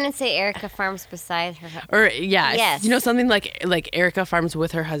 yes, it didn't say Erica farms beside her. or yes, Yes. you know, something like Erica farms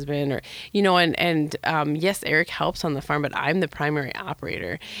with her husband, or you know, and yes, Eric helps on the farm, but I'm the primary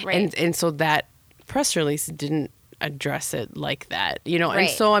operator, Right. and so that press release didn't address it like that, you know, Right. and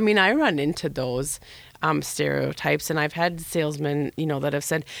so I mean, I run into those stereotypes, and I've had salesmen, you know, that have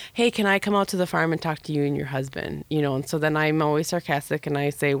said, "Hey, can I come out to the farm and talk to you and your husband?" You know, and so then I'm always sarcastic, and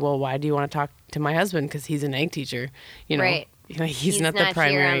I say, "Well, why do you want to talk to my husband? Because he's an egg teacher, you know." Right. You know, he's He's not not the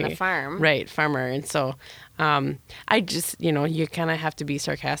primary here on the farm. right farmer, and so I just, you know, you kind of have to be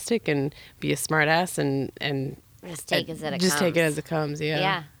sarcastic and be a smartass and Just take it as it just comes. take it as it comes.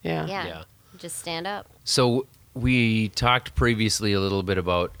 Yeah. Yeah. Just stand up. So we talked previously a little bit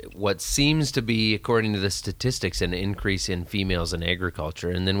about what seems to be, according to the statistics, an increase in females in agriculture.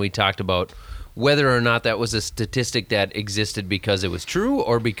 And then we talked about whether or not that was a statistic that existed because it was true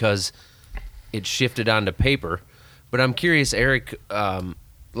or because it shifted onto paper. But I'm curious, Eric,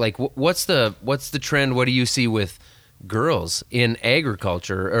 like what's the trend? What do you see with girls in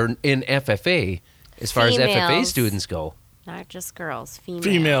agriculture or in FFA as far as FFA Females. students go? Not just girls, females.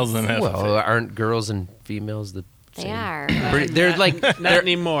 Females in FFA. Well, aren't girls and females the They same? are. They're like Not they're,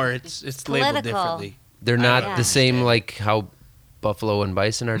 anymore. It's labeled Political. differently. they're not Yeah. the same like how buffalo and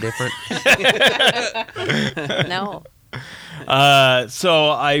bison are different. No. So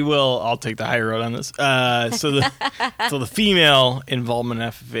I'll take the high road on this. So the female involvement in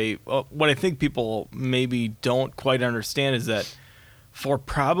FFA, what I think people maybe don't quite understand is that for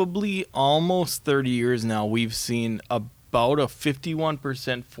probably almost 30 years now, we've seen about a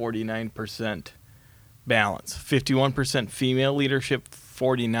 51%, 49% balance. 51% female leadership,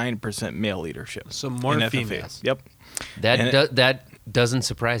 49% male leadership. So more in FFA. females. Yep. That And that doesn't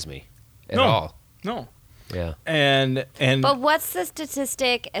surprise me at No. all. No. Yeah. And But what's the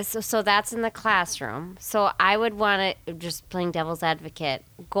statistic? So that's in the classroom. So I would want to, just playing devil's advocate,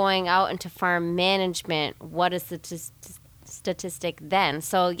 going out into farm management, what is the statistic then?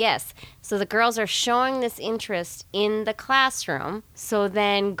 So yes, so the girls are showing this interest in the classroom. So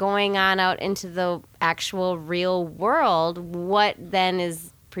then going on out into the actual real world, what then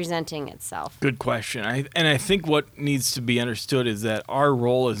is presenting itself? Good question. I think what needs to be understood is that our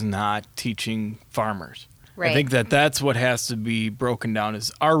role is not teaching farmers. Right. I think that's what has to be broken down.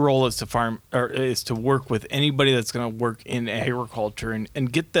 Is our role is to work with anybody that's going to work in agriculture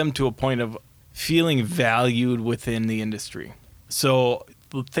and get them to a point of feeling valued within the industry. So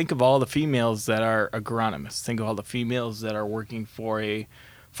think of all the females that are agronomists. Think of all the females that are working for a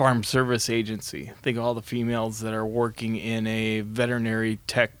farm service agency. Think of all the females that are working in a veterinary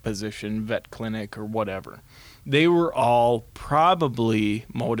tech position, vet clinic or whatever. They were all probably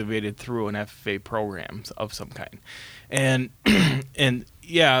motivated through an FFA program of some kind. And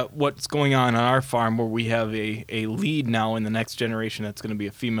yeah, what's going on our farm where we have a lead now in the next generation that's going to be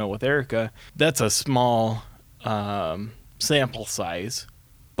a female with Erica, that's a small sample size,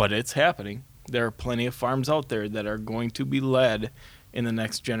 but it's happening. There are plenty of farms out there that are going to be led in the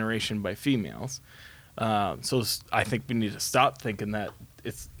next generation by females. So I think we need to stop thinking that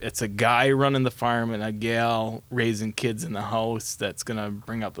it's a guy running the farm and a gal raising kids in the house that's going to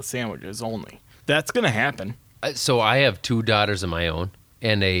bring out the sandwiches only. That's going to happen. So I have 2 daughters of my own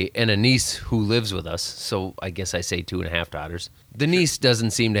and a niece who lives with us. So I guess I say 2.5 daughters. The niece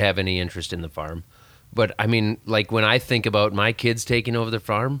doesn't seem to have any interest in the farm. But I mean, like when I think about my kids taking over the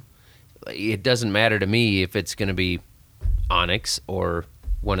farm, it doesn't matter to me if it's going to be Onyx or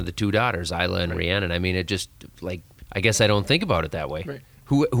one of the 2 daughters, Isla and Rhiannon. I mean, it just like, I guess I don't think about it that way. Right.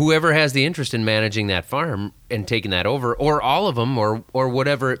 Whoever has the interest in managing that farm and taking that over, or all of them, or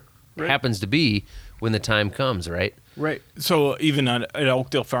whatever it happens to be when the time comes, right? Right. So even at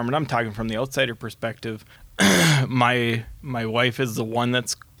Oakdale Farm, and I'm talking from the outsider perspective, my wife is the one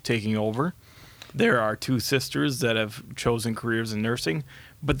that's taking over. There are 2 sisters that have chosen careers in nursing,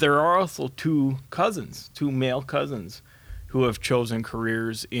 but there are also 2 male cousins, who have chosen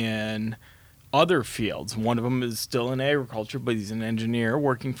careers in other fields. One of them is still in agriculture, but he's an engineer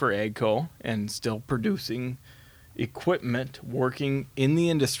working for AGCO and still producing equipment, working in the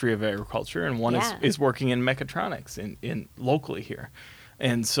industry of agriculture, and one is working in mechatronics in locally here.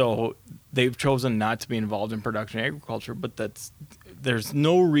 And so they've chosen not to be involved in production agriculture, but there's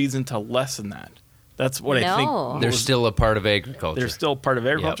no reason to lessen that. That's what I think. They're still a part of agriculture. They're still part of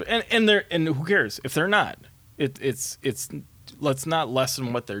agriculture. Yep. And who cares if they're not? It's let's not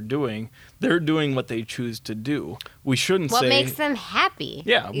lessen what they're doing. They're doing what they choose to do. We shouldn't say what makes them happy.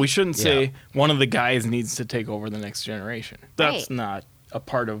 Yeah, we shouldn't say one of the guys needs to take over the next generation. That's not a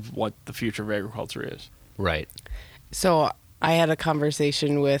part of what the future of agriculture is. Right. So I had a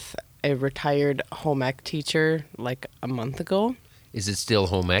conversation with a retired home ec teacher like a month ago. Is it still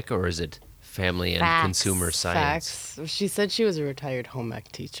home ec or is it family and consumer science? Facts. She said she was a retired home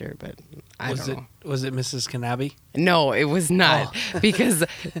ec teacher, but I don't know. Was it Mrs. Kanabi? No, it was not because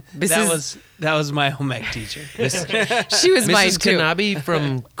that was my home ec teacher. she was Mrs. mine too. Kanabi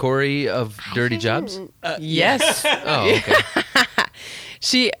from Corey of Dirty Jobs? Yes. Oh, okay.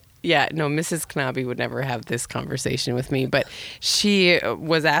 Mrs. Knabe would never have this conversation with me, but she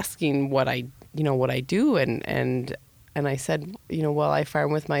was asking what I do, and I said, well, I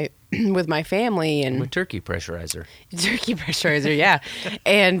farm with my family and I'm a turkey pressurizer. Yeah.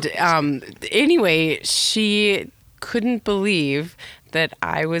 And anyway, she couldn't believe that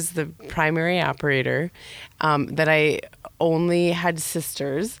I was the primary operator, that I only had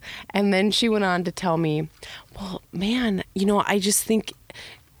sisters, and then she went on to tell me, well, man, I just think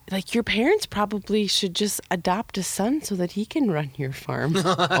like your parents probably should just adopt a son so that he can run your farm.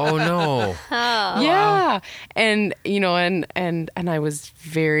 Oh no. Yeah. And and I was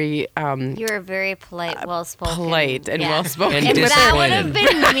very you were very polite, well-spoken. Well-spoken. And If that would disappointed. have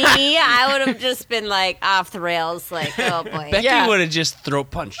been me, I would have just been like off the rails, like, oh boy. Becky would have just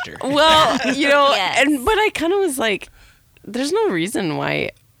throat punched her. Well, Yes. but I kind of was like, there's no reason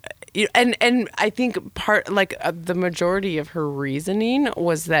why. And I think the majority of her reasoning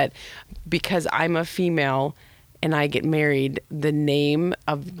was that because I'm a female and I get married, the name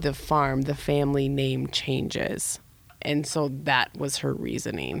of the farm, the family name changes. And so that was her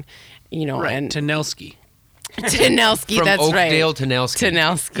reasoning, Right, and Tanelski. Tanelski, From that's right. Oakdale to Nelski.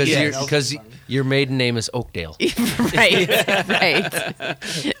 Tanelski. Because your maiden name is Oakdale. Right.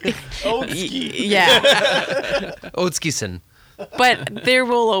 Yeah. Oatskison. But there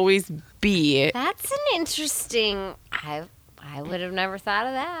will always be. That's an interesting. I would have never thought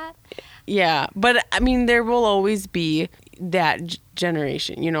of that. Yeah, but I mean, there will always be that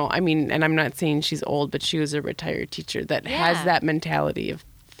generation, I mean, and I'm not saying she's old, but she was a retired teacher that has that mentality of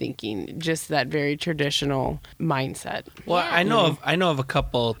thinking, just that very traditional mindset. Well, Yeah. I know of a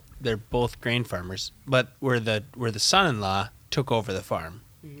couple. They're both grain farmers, but where the son-in-law took over the farm.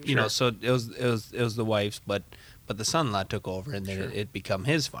 So it was the wife's, but but the son-in-law took over, and then it become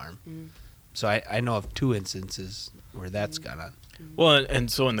his farm. So I know of 2 instances where that's gone on. Well, and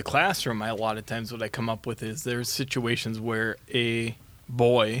so in the classroom, a lot of times what I come up with is there's situations where a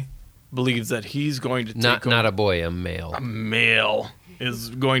boy believes that he's going to take Not a boy, a male. a male is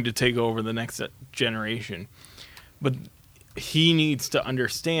going to take over the next generation. But he needs to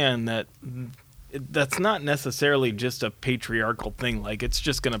understand that that's not necessarily just a patriarchal thing. Like, it's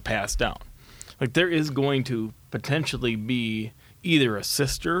just going to pass down. Like, there is going to potentially be either a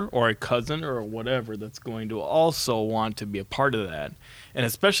sister or a cousin or whatever that's going to also want to be a part of that. And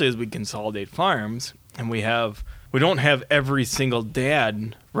especially as we consolidate farms and we don't have every single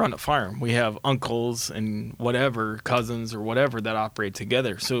dad run a farm. We have uncles and whatever, cousins or whatever that operate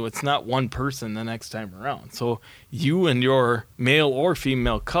together. So it's not one person the next time around. So you and your male or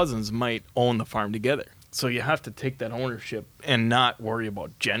female cousins might own the farm together. So you have to take that ownership and not worry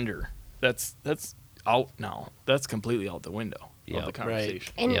about gender. That's out now. That's completely out the window of the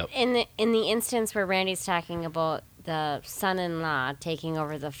conversation. In the instance where Randy's talking about the son-in-law taking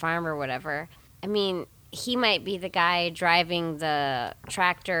over the farm or whatever, I mean, he might be the guy driving the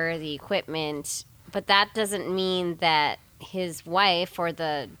tractor, the equipment, but that doesn't mean that his wife or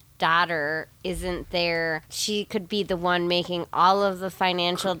the daughter isn't there. She could be the one making all of the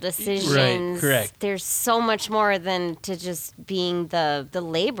financial decisions. Right, correct. There's so much more than to just being the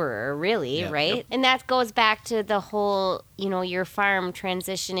laborer, really, right? Yep. And that goes back to the whole, your farm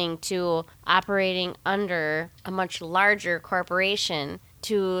transitioning to operating under a much larger corporation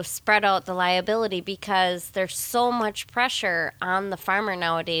to spread out the liability, because there's so much pressure on the farmer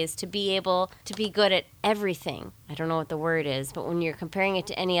nowadays to be able to be good at everything. I don't know what the word is, but when you're comparing it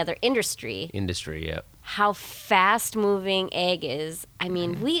to any other industry, Yeah. how fast moving ag is. I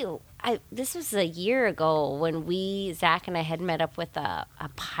mean, this was a year ago when Zach and I had met up with a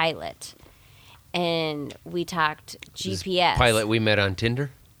pilot, and we talked GPS. Pilot we met on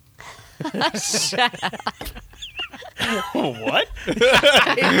Tinder. Shut up. What?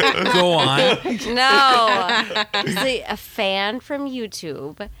 Go on. No. It's a fan from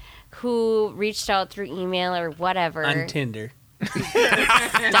YouTube who reached out through email or whatever. On Tinder.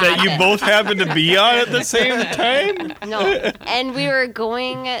 That you both happen to be on at the same time? No. And we were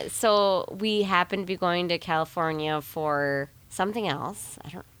going, so we happened to be going to California for something else.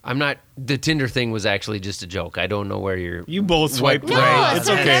 The Tinder thing was actually just a joke. I don't know where you're. You both swiped No, right. It's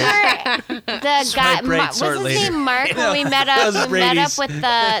okay. The guy, Swipe right, what's sort his later. name? Mark. When we met up, was Brady's. with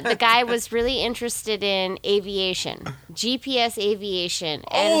the guy was really interested in aviation, GPS aviation.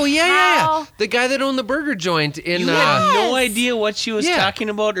 And Oh yeah. how- The guy that owned the burger joint in. You had no Yes. idea what she was Yeah. talking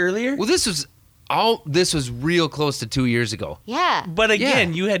about earlier? Well, this was real close to 2 years ago. Yeah. But again,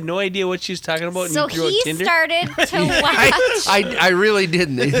 Yeah. you had no idea what she was talking about, and So you threw out he Tinder? started to watch. I really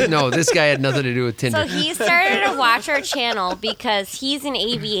didn't. No, this guy had nothing to do with Tinder. So he started to watch our channel because he's in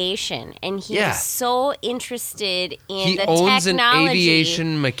aviation and he's Yeah. so interested in He the owns an technology.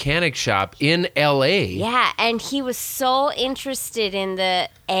 aviation mechanic shop in L.A. Yeah, and he was so interested in the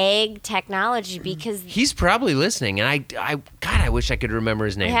ag technology because He's probably listening, and I wish I could remember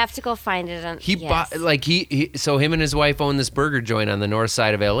his I name. have to go find it on. He yes. bought so him and his wife own this burger joint on the north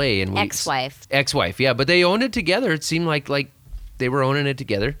side of L.A. and ex-wife, yeah, but they owned it together. It seemed like they were owning it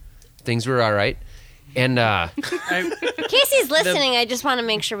together. Things were all right, and In case he's listening, I just want to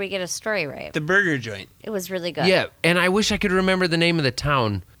make sure we get a story right. The burger joint. It was really good. yeah, and I wish I could remember the name of the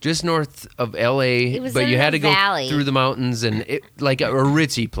town just north of L.A. It was but in you had the to go valley. through the mountains and like a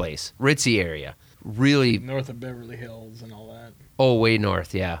ritzy place, ritzy area, really. North of Beverly Hills and all that. Oh, way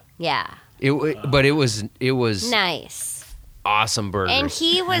north, yeah. Yeah. But it was Nice. awesome burgers. And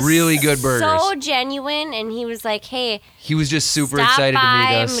he was really good burgers. so genuine, and he was like, "Hey, He was just super stop excited by. to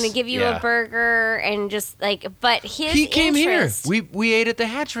meet us. I'm going to give you Yeah. a burger," and just like, but his He came interest, here. We ate at the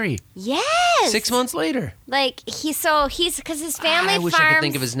hatchery yes, 6 months later. Like he's because his family I wish farms. I could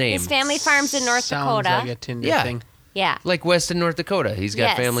think of his name. His family farms in North Sounds Dakota. like a Tinder Yeah. thing. Yeah. Like Weston, North Dakota. He's got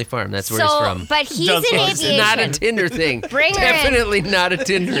Yes. family farm. That's where So, he's from. but he's Does in look- It's aviation. not a Tinder thing. Bring her in. Definitely not a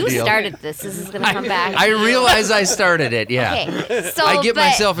Tinder You deal. started this. This is going to come back. I realize I started it. Yeah. Okay. So I get but-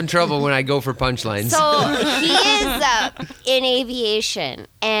 myself in trouble when I go for punchlines. So he is in aviation,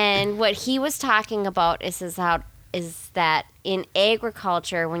 and what he was talking about is that in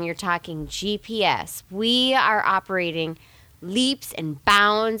agriculture, when you're talking GPS, we are operating leaps and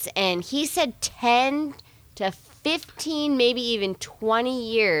bounds, and he said 10 to 15, maybe even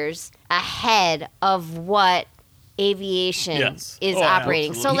 20 years ahead of what aviation Yes. is Oh,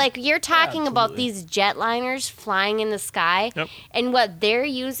 operating. So, absolutely. like, you're talking about Absolutely. these jetliners flying in the sky, Yep. and what they're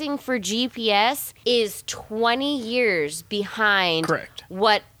using for GPS is 20 years behind Correct.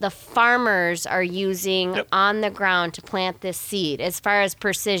 what the farmers are using Yep. on the ground to plant this seed as far as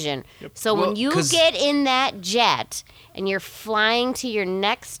precision. Yep. So, Well, when you 'cause- get in that jet and you're flying to your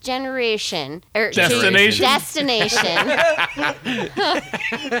next generation or to your Destination. destination.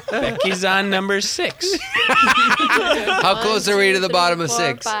 Becky's on number 6. How close are we to the bottom of 4,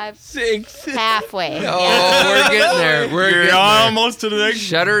 6? 5, 6. halfway. Oh, we're getting there. We're You're getting there. almost to the next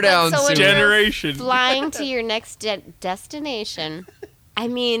Shut her down, So when Sue. you're generation. flying to your next destination, I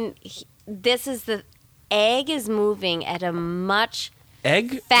mean, this is the egg is moving at a much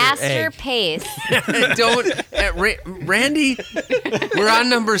Egg? or faster egg? pace. Don't, Randy. We're on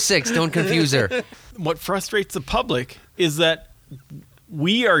number 6. Don't confuse her. What frustrates the public is that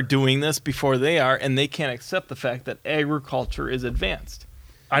we are doing this before they are, and they can't accept the fact that agriculture is advanced.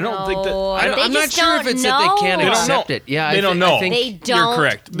 I don't think that. No, I don't, they I'm not just sure if don't it's that they can't know. They don't accept know. it. Yeah, They don't I know. think, They You're don't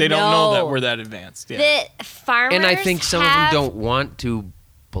correct. They don't know that know. we're that advanced. Yeah. The farmers and I think some of them have- don't want to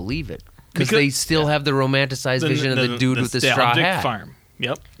believe it because Because- they still have the romanticized vision of the dude with the straw nostalgic hat. farm.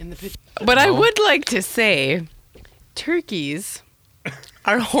 Yep. But I No. would like to say, turkeys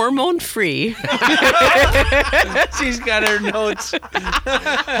are hormone free. She's got her notes.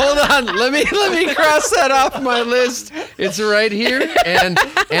 Hold on, let me cross that off my list. It's right here, and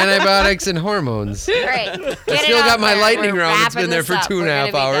antibiotics and hormones. All right, get it Still out got my there. lightning We're round. It's been wrapping there this for up. 2.5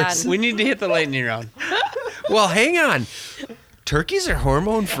 We're gonna be hours. done. We need to hit the lightning round. Well, hang on. Turkeys are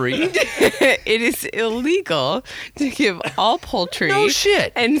hormone free? It is illegal to give all poultry No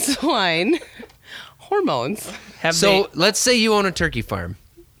shit. and swine hormones. Have So let's say you own a turkey farm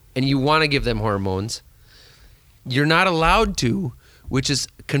and you want to give them hormones. You're not allowed to, which is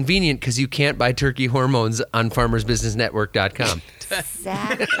convenient because you can't buy turkey hormones on farmersbusinessnetwork.com.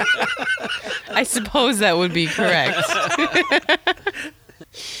 Exactly. I suppose that would be correct.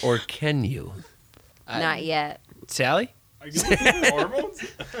 Or can you? Not yet. Sally?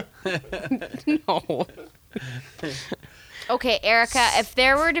 No. Okay, Erica, if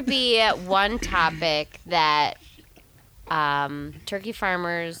there were to be one topic that turkey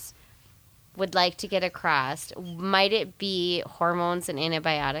farmers would like to get across, might it be hormones and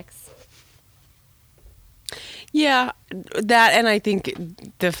antibiotics? Yeah, that, and I think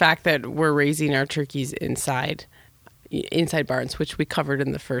the fact that we're raising our turkeys inside barns, which we covered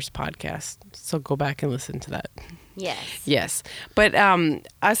in the first podcast. So go back and listen to that. Yes. Yes. But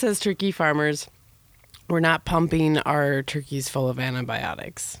us as turkey farmers, we're not pumping our turkeys full of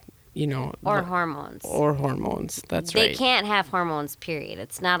antibiotics, Or hormones. or hormones. That's They right. can't have hormones, period.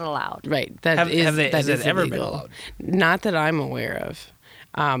 It's not allowed. Right. That Have is they- that has it is ever been illegal. allowed? Not that I'm aware of.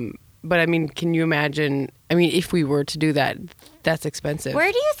 But I mean, can you imagine? I mean, if we were to do that, that's expensive.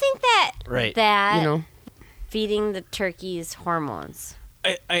 Where do you think that Right. that feeding the turkeys hormones?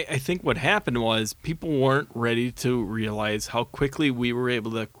 I think what happened was people weren't ready to realize how quickly we were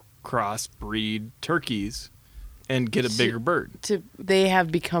able to crossbreed turkeys and get a bigger bird. They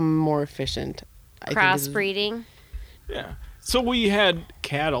have become more efficient. I think is- Crossbreeding? Yeah. So we had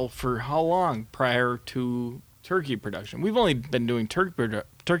cattle for how long prior to turkey production? We've only been doing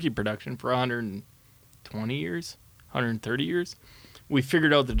turkey production for 120 years, 130 years. We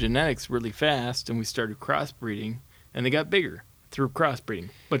figured out the genetics really fast, and we started crossbreeding, and they got bigger through crossbreeding.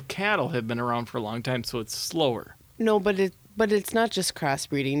 But cattle have been around for a long time, so it's slower. No, but it's not just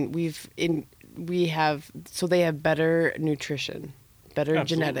crossbreeding. So they have better nutrition, better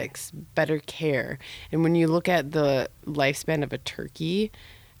Absolutely. genetics, better care. And when you look at the lifespan of a turkey,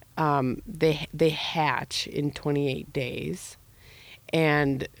 they hatch in 28 days,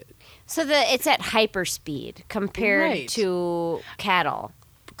 and So it's at hyperspeed compared Right. to cattle.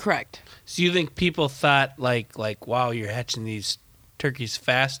 correct. So you think people thought like wow, you're hatching these turkeys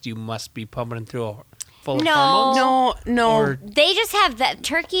fast, you must be pumping them through full of No. hormones? No. Or They just have that.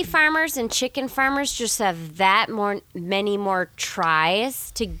 Turkey farmers and chicken farmers just have many more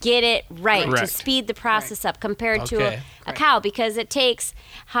tries to get it right, to Correct. speed the process up compared to Okay. a cow, because it takes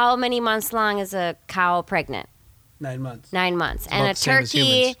how many months long is a cow pregnant? 9 months. 9 months. And about a the same as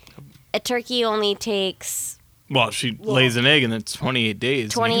turkey, humans. only takes Well, she lays an egg, and it's 28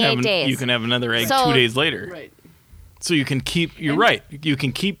 days. 28 days. You can have another egg So- 2 days later. Right. So you can keep. You're right. You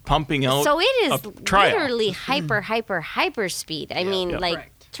can keep pumping out. So it is a trial. literally hyper speed. I mean, like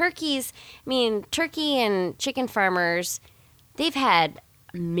Correct. turkeys. I mean, turkey and chicken farmers, they've had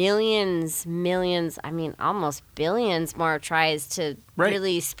millions. I mean, almost billions more tries to Right.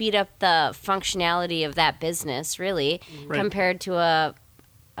 really speed up the functionality of that business. Really, Right. compared to a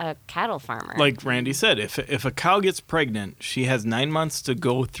a cattle farmer. Like Randy said, if a cow gets pregnant, she has 9 months to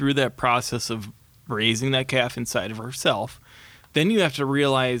go through that process of raising that calf inside of herself. Then you have to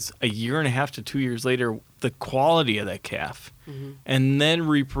realize a year and a half to 2 years later the quality of that calf, and then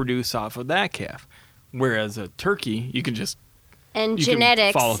reproduce off of that calf. Whereas a turkey, you can just and you can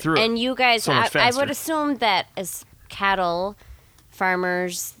genetics follow through it and you guys, so much I faster. would assume that as cattle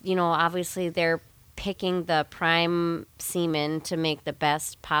farmers, obviously they're picking the prime semen to make the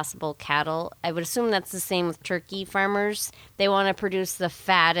best possible cattle. I would assume that's the same with turkey farmers. They want to produce the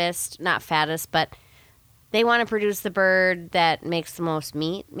not fattest, but they want to produce the bird that makes the most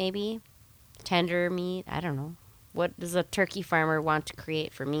meat, maybe tender meat. I don't know. What does a turkey farmer want to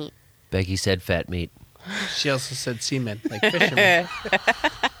create for meat? Becky said fat meat. She also said semen, like fishermen.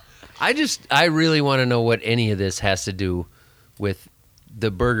 I really want to know what any of this has to do with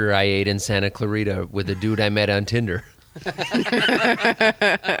the burger I ate in Santa Clarita with the dude I met on Tinder.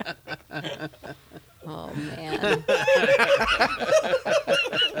 Oh, man.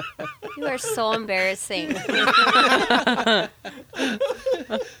 You are so embarrassing.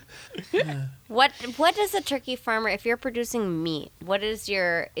 What does a turkey farmer, if you're producing meat, what is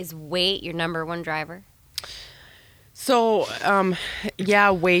weight your number one driver? So,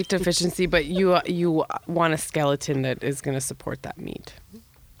 weight, efficiency, but you want a skeleton that is going to support that meat.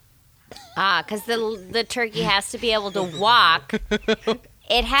 Because the turkey has to be able to walk.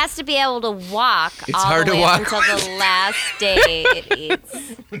 It has to be able to walk It's all hard the to way walk. until the last day it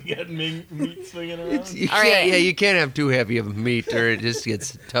eats. You got meat swinging around. You All can't, right. Yeah, you can't have too heavy of meat or it just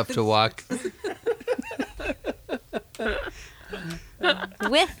gets tough to walk.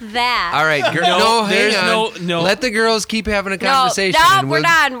 With that. All right, No, hang there's on. no- Let the girls keep having a conversation. No, and we're we'll-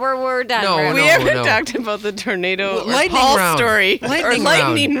 done. We're done. No, We're no. We haven't talked about the tornado Well, or lightning Paul's round. story. Lightning or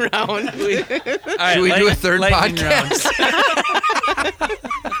lightning round. All right, Should we do a third lightning podcast? round.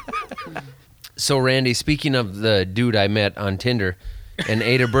 So, Randy, speaking of the dude I met on Tinder and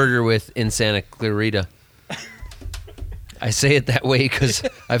ate a burger with in Santa Clarita, I say it that way because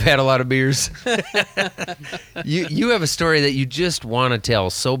I've had a lot of beers. You have a story that you just want to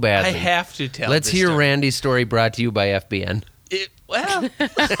tell so I badly. have to tell. Let's this hear story. Randy's story brought to you by FBN. Well,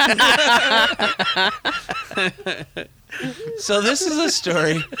 so this is a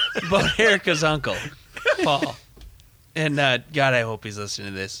story about Erica's uncle, Paul. And God, I hope he's listening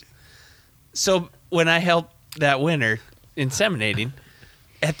to this. So when I helped that winter inseminating,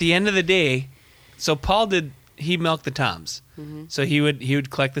 at the end of the day, so Paul he milked the toms. So he would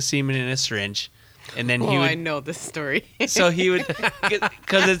collect the semen in a syringe, and then he would. I know this story. So he would,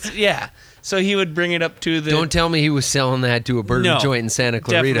 So he would bring it up to the. Don't tell me he was selling that to a burger No, joint in Santa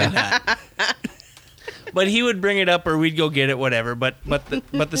Clarita. Definitely not. But he would bring it up, or we'd go get it, whatever. But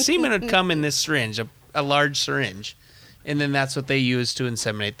the semen would come in this syringe, a large syringe, and then that's what they used to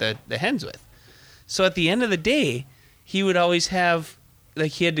inseminate the hens with. So at the end of the day, he would always have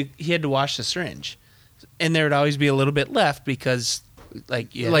he had to wash the syringe, and there would always be a little bit left because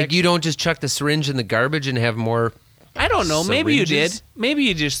You don't just chuck the syringe in the garbage and have more. I don't know. Maybe you syringes? did. Maybe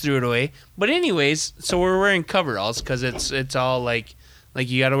you just threw it away. But anyways, so we're wearing coveralls because it's all like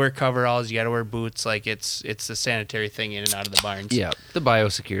you got to wear coveralls, you got to wear boots. Like it's the sanitary thing in and out of the barns. Yeah, the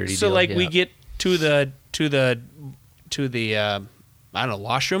biosecurity. So deal, like yeah. we get to the I don't know,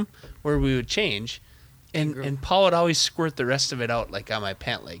 washroom where we would change, and Paul would always squirt the rest of it out like on my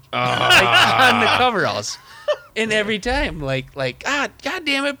pant leg, like on the coveralls, and every time like God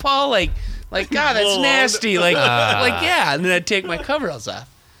damn it, Paul, like God, that's nasty, yeah, and then I'd take my coveralls off.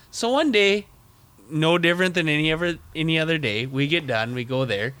 So one day, no different than any other day, we get done, we go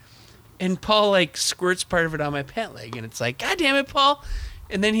there, and Paul like squirts part of it on my pant leg, and it's like, God damn it, Paul,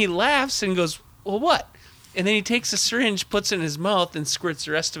 and then he laughs and goes, well, what? And then he takes a syringe, puts it in his mouth, and squirts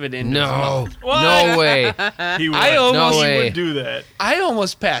the rest of it into his No, mouth. no way. He would. I almost- No way. would do that. I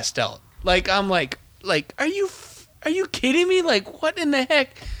almost passed out. Like I'm like, are you kidding me? Like what in the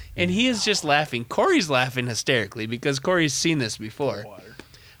heck? And he is just laughing. Corey's laughing hysterically because Corey's seen this before.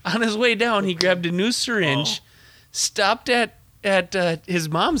 On his way down, he grabbed a new syringe, stopped at his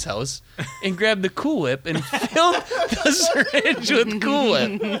mom's house, and grabbed the Cool Whip and filled the syringe with Cool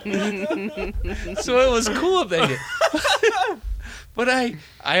Whip. So it was Cool Whip that did. But I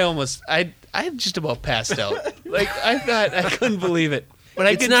just about passed out. Like I thought I couldn't believe it. But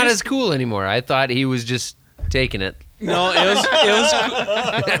I It's could not just, as cool anymore. I thought he was just taking it. No,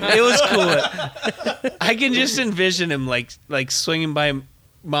 it was cool. I can just envision him like swinging by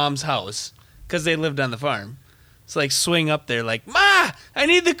Mom's house because they lived on the farm. It's like swing up there like, Ma, I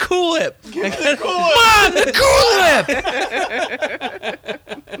need the Cool Whip. Mom, the Cool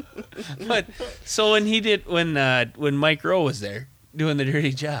Whip. But so when Mike Rowe was there, doing the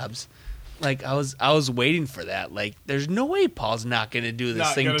dirty jobs. Like I was waiting for that. Like there's no way Paul's not gonna do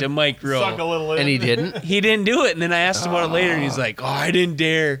this thing to Mike Rowe. Suck a little in. And he didn't. He didn't do it, and then I asked him about it later, and he's like, "Oh, I didn't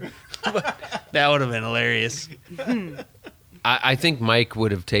dare." That would have been hilarious. I think Mike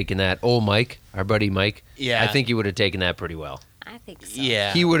would have taken that. Oh, Mike, our buddy Mike. Yeah. I think he would have taken that pretty well. I think so.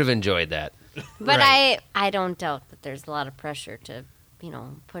 Yeah. He would have enjoyed that. But Right. I don't doubt that there's a lot of pressure to,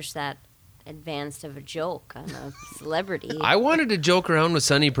 push that advanced of a joke on a celebrity. I wanted to joke around with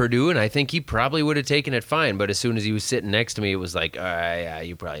Sonny Perdue, and I think he probably would have taken it fine. But as soon as he was sitting next to me, it was like, yeah,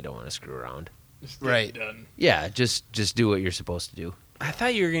 you probably don't want to screw around. Right. Done. Yeah, just do what you're supposed to do. I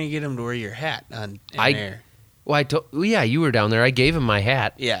thought you were gonna get him to wear your hat on I- air. Well, yeah, you were down there. I gave him my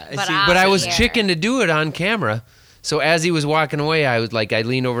hat. Yeah. But see, But I Off was the air. chicken to do it on camera. So as he was walking away, I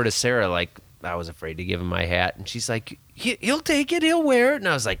leaned over to Sarah, like I was afraid to give him my hat, and she's like, "He'll take it, he'll wear it." And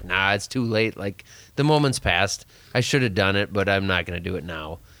I was like, "Nah, it's too late. Like the moment's passed. I should have done it, but I'm not gonna do it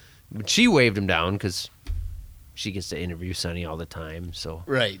now." But she waved him down because she gets to interview Sonny all the time. So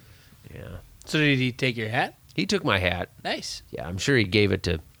right. yeah, So did he take your hat? he took my hat. Nice. Yeah, I'm sure he gave it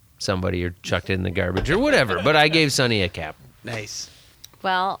to somebody or chucked it in the garbage or whatever. But I gave Sonny a cap. Nice.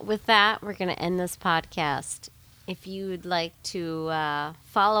 Well, with that, we're going to end this podcast. If you'd like to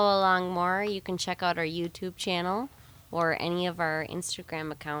follow along more, you can check out our YouTube channel or any of our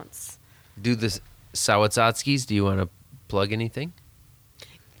Instagram accounts. Do the Sawatsatskis. Do you want to plug anything?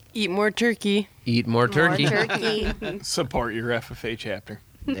 Eat more turkey. Eat more turkey. More turkey. Support your FFA chapter.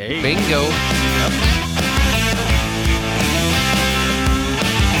 There you go. Bingo.